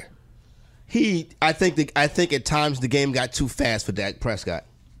this year? I think at times the game got too fast for Dak Prescott.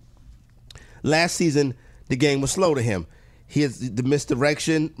 Last season, the game was slow to him. He has the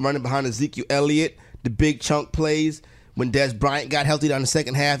misdirection, running behind Ezekiel Elliott, the big chunk plays. When Dez Bryant got healthy down the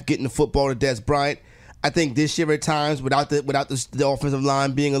second half, getting the football to Dez Bryant. I think this year at times, without the offensive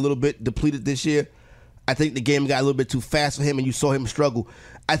line being a little bit depleted this year, I think the game got a little bit too fast for him, and you saw him struggle.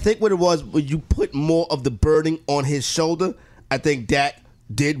 I think what it was, when you put more of the burden on his shoulder, I think Dak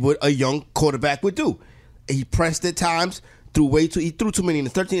did what a young quarterback would do. He pressed at times, he threw too many.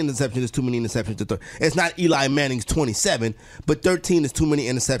 13 interceptions is too many interceptions to throw. It's not Eli Manning's 27, but 13 is too many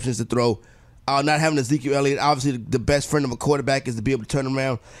interceptions to throw. Not having Ezekiel Elliott, obviously the best friend of a quarterback is to be able to turn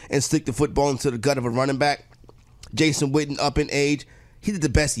around and stick the football into the gut of a running back. Jason Witten, up in age, he did the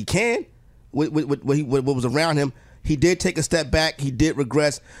best he can with what was around him. He did take a step back. He did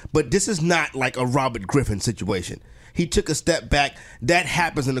regress. But this is not like a Robert Griffin situation. He took a step back. That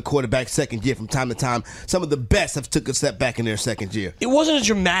happens in the quarterback's second year from time to time. Some of the best have took a step back in their second year. It wasn't a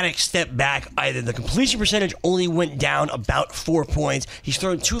dramatic step back either. The completion percentage only went down about 4 points. He's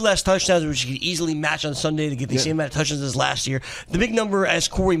thrown 2 less touchdowns, which he could easily match on Sunday to get the same amount of touchdowns as last year. The big number, as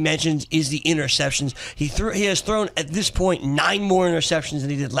Corey mentioned, is the interceptions. He has thrown, at this point, 9 more interceptions than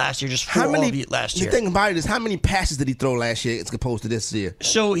he did last year, just 4 last year. The thing about it is, how many passes did he throw last year as opposed to this year?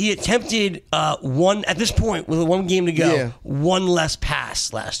 So he attempted one, at this point, with 1 game to go, 1 less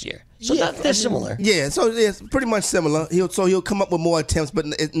pass last year. So that's similar. Yeah, so it's pretty much similar. He'll come up with more attempts, but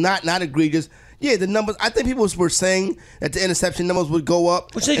it's not egregious. Yeah, the numbers, I think people were saying that the interception numbers would go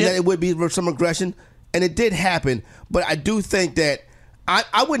up, and that it would be some aggression, and it did happen. But I do think that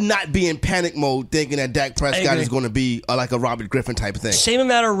I would not be in panic mode thinking that Dak Prescott is going to be like a Robert Griffin type of thing. Same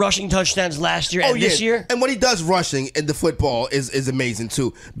amount of rushing touchdowns last year and this year. And when he does rushing in the football is amazing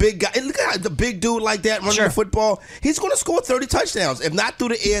too. Big guy, look at the big dude like that running the football. He's going to score 30 touchdowns, if not through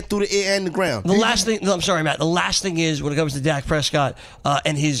the air and the ground. The last thing, I'm sorry, Matt. The last thing is when it comes to Dak Prescott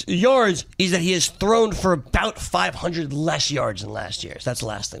and his yards is that he has thrown for about 500 less yards than last year. So that's the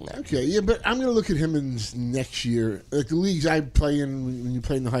last thing there. Okay, yeah, but I'm going to look at him in next year. Like the leagues I play in, when you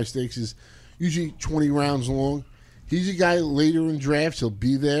play in the high stakes, is usually 20 rounds long. He's a guy later in drafts. He'll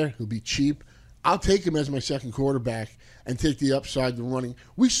be there. He'll be cheap. I'll take him as my second quarterback and take the upside, the running.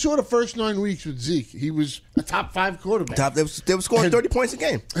 We saw the first 9 weeks with Zeke. He was a top 5 quarterback. They were scoring 30 points a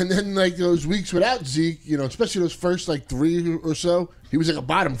game. And then like those weeks without Zeke, especially those first 3 or so, he was like a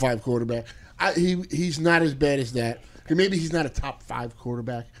bottom 5 quarterback. He's not as bad as that. Maybe he's not a top 5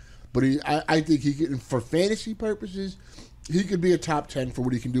 quarterback, but I think he could, for fantasy purposes, he could be a top 10 for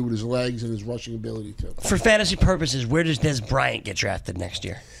what he can do with his legs and his rushing ability too. For fantasy purposes, where does Dez Bryant get drafted next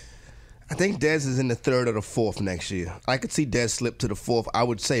year? I think Dez is in the 3rd or the 4th next year. I could see Dez slip to the 4th. I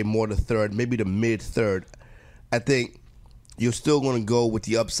would say more the 3rd, maybe the mid-3rd. I think you're still going to go with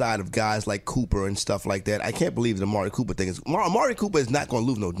the upside of guys like Cooper and stuff like that. I can't believe the Amari Cooper thing is. Amari Cooper is not going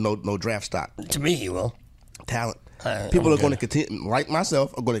to lose no draft stock. To me, he will. Talent. People are going to continue, like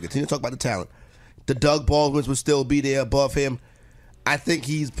myself, are going to continue to talk about the talent. The Doug Baldwins will still be there above him. I think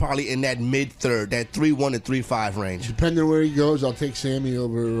he's probably in that mid-3rd, that 3-1 to 3-5 range. Depending on where he goes, I'll take Sammy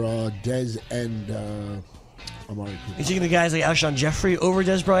over Dez and Amari Cooper. You taking the guys like Alshon Jeffrey over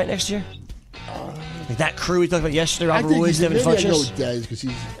Dez Bryant next year? Like that crew we talked about yesterday, Robert Woods, Devin Funchess? Maybe I go with Dez because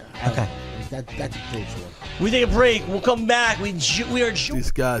he's okay. That's a close one. We take a break. We'll come back.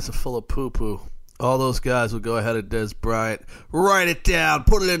 These guys are full of poo-poo. All those guys will go ahead of Dez Bryant. Write it down.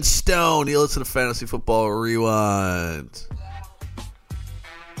 Put it in stone. You listen to Fantasy Football Rewind.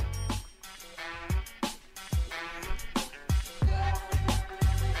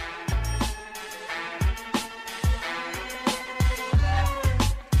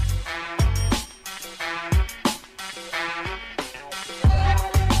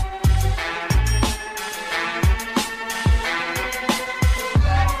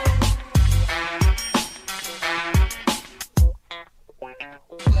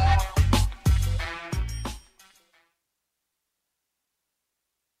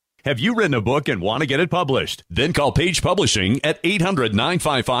 Have you written a book and want to get it published? Then call Page Publishing at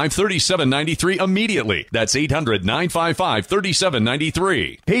 800-955-3793 immediately. That's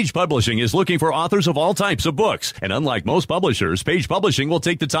 800-955-3793. Page Publishing is looking for authors of all types of books. And unlike most publishers, Page Publishing will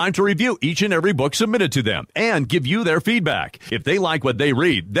take the time to review each and every book submitted to them and give you their feedback. If they like what they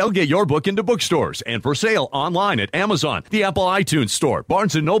read, they'll get your book into bookstores and for sale online at Amazon, the Apple iTunes Store,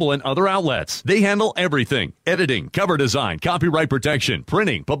 Barnes & Noble, and other outlets. They handle everything: editing, cover design, copyright protection,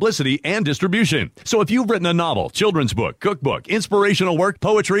 printing, publicity, and distribution. So if you've written a novel, children's book, cookbook, inspirational work,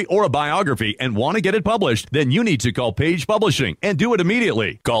 poetry, or a biography and want to get it published, then you need to call Page Publishing and do it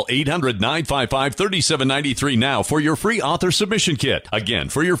immediately. Call 800-955-3793 now for your free author submission kit. Again,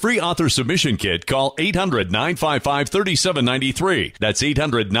 for your free author submission kit, call 800-955-3793. That's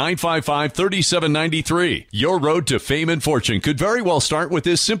 800-955-3793. Your road to fame and fortune could very well start with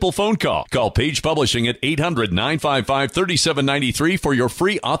this simple phone call. Call Page Publishing at 800-955-3793 for your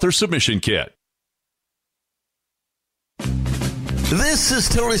free author submission kit. This is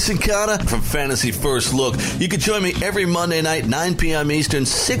Tony Sincata from Fantasy First Look. You can join me every Monday night, 9 p.m. Eastern,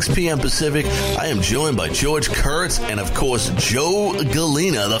 6 p.m. Pacific. I am joined by George Kurtz and, of course, Joe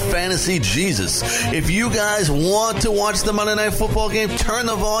Galena, the Fantasy Jesus. If you guys want to watch the Monday Night Football game, turn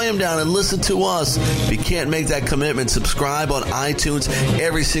the volume down and listen to us. If you can't make that commitment, subscribe on iTunes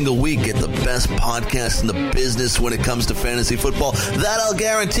every single week. Get the best podcast in the business when it comes to fantasy football. That I'll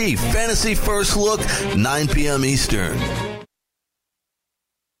guarantee. Fantasy First Look, 9 p.m. Eastern.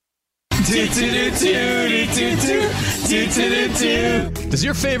 Does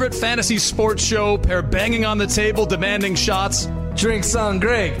your favorite fantasy sports show pair banging on the table, demanding shots? Drinks on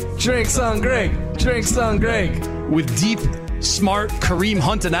Greg, drinks on Greg, drinks on Greg. With deep, smart Kareem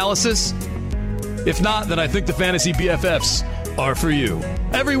Hunt analysis? If not, then I think the Fantasy BFFs are for you.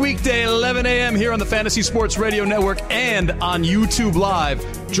 Every weekday at 11 a.m. here on the Fantasy Sports Radio Network and on YouTube Live,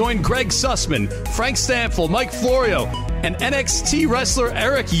 join Greg Sussman, Frank Stanfield, Mike Florio, and NXT wrestler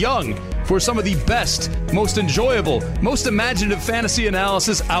Eric Young for some of the best, most enjoyable, most imaginative fantasy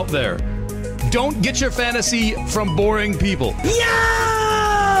analysis out there. Don't get your fantasy from boring people.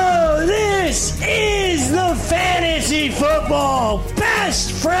 Yo! This is the Fantasy Football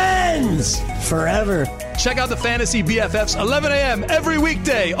Best Friends Forever. Check out the Fantasy BFFs, 11 a.m. every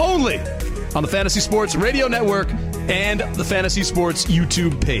weekday, only on the Fantasy Sports Radio Network and the Fantasy Sports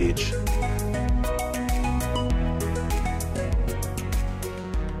YouTube page.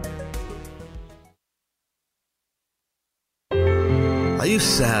 Are you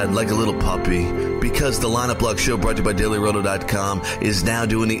sad like a little puppy? Because the Lineup Lock Show, brought to you by DailyRoto.com, is now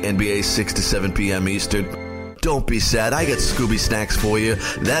doing the NBA 6 to 7 p.m. Eastern. Don't be sad. I got Scooby Snacks for you.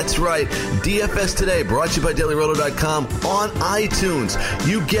 That's right. DFS Today, brought to you by DailyRoto.com on iTunes.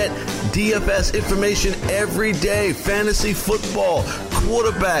 You get DFS information every day. Fantasy football,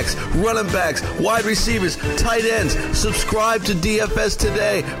 quarterbacks, running backs, wide receivers, tight ends. Subscribe to DFS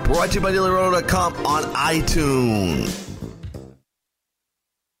Today, brought to you by DailyRoto.com on iTunes.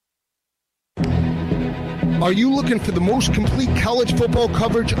 Are you looking for the most complete college football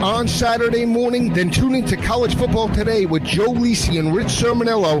coverage on Saturday morning? Then tune in to College Football Today with Joe Lisi and Rich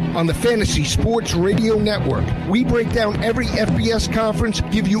Sermonello on the Fantasy Sports Radio Network. We break down every FBS conference,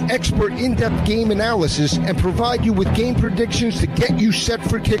 give you expert in-depth game analysis, and provide you with game predictions to get you set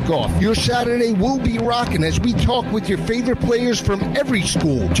for kickoff. Your Saturday will be rocking as we talk with your favorite players from every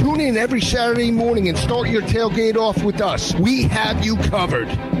school. Tune in every Saturday morning and start your tailgate off with us. We have you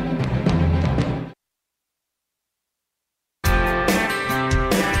covered.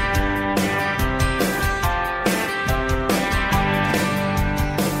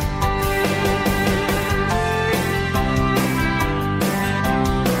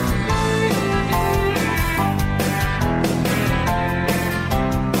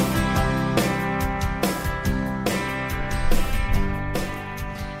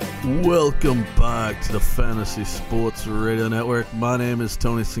 Welcome back to the Fantasy Sports Radio Network. My name is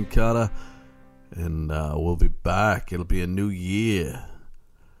Tony Sincata, and we'll be back. It'll be a new year.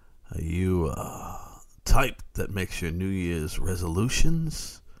 Are you type that makes your New Year's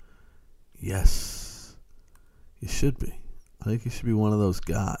resolutions? Yes, you should be. I think you should be one of those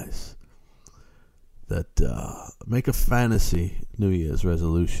guys that make a fantasy New Year's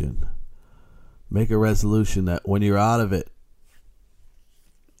resolution. Make a resolution that when you're out of it,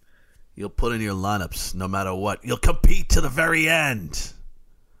 you'll put in your lineups no matter what. You'll compete to the very end.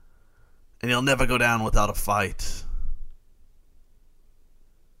 And you'll never go down without a fight.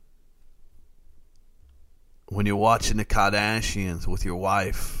 When you're watching the Kardashians with your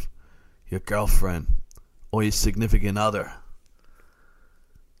wife, your girlfriend, or your significant other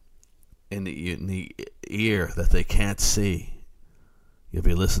in the ear that they can't see, You'll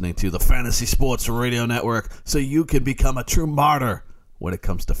be listening to the Fantasy Sports Radio Network so you can become a true martyr when it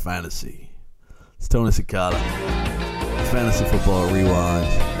comes to fantasy. It's Tony Cicada. Fantasy Football Rewind.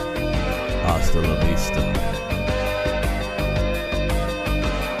 Hasta la vista.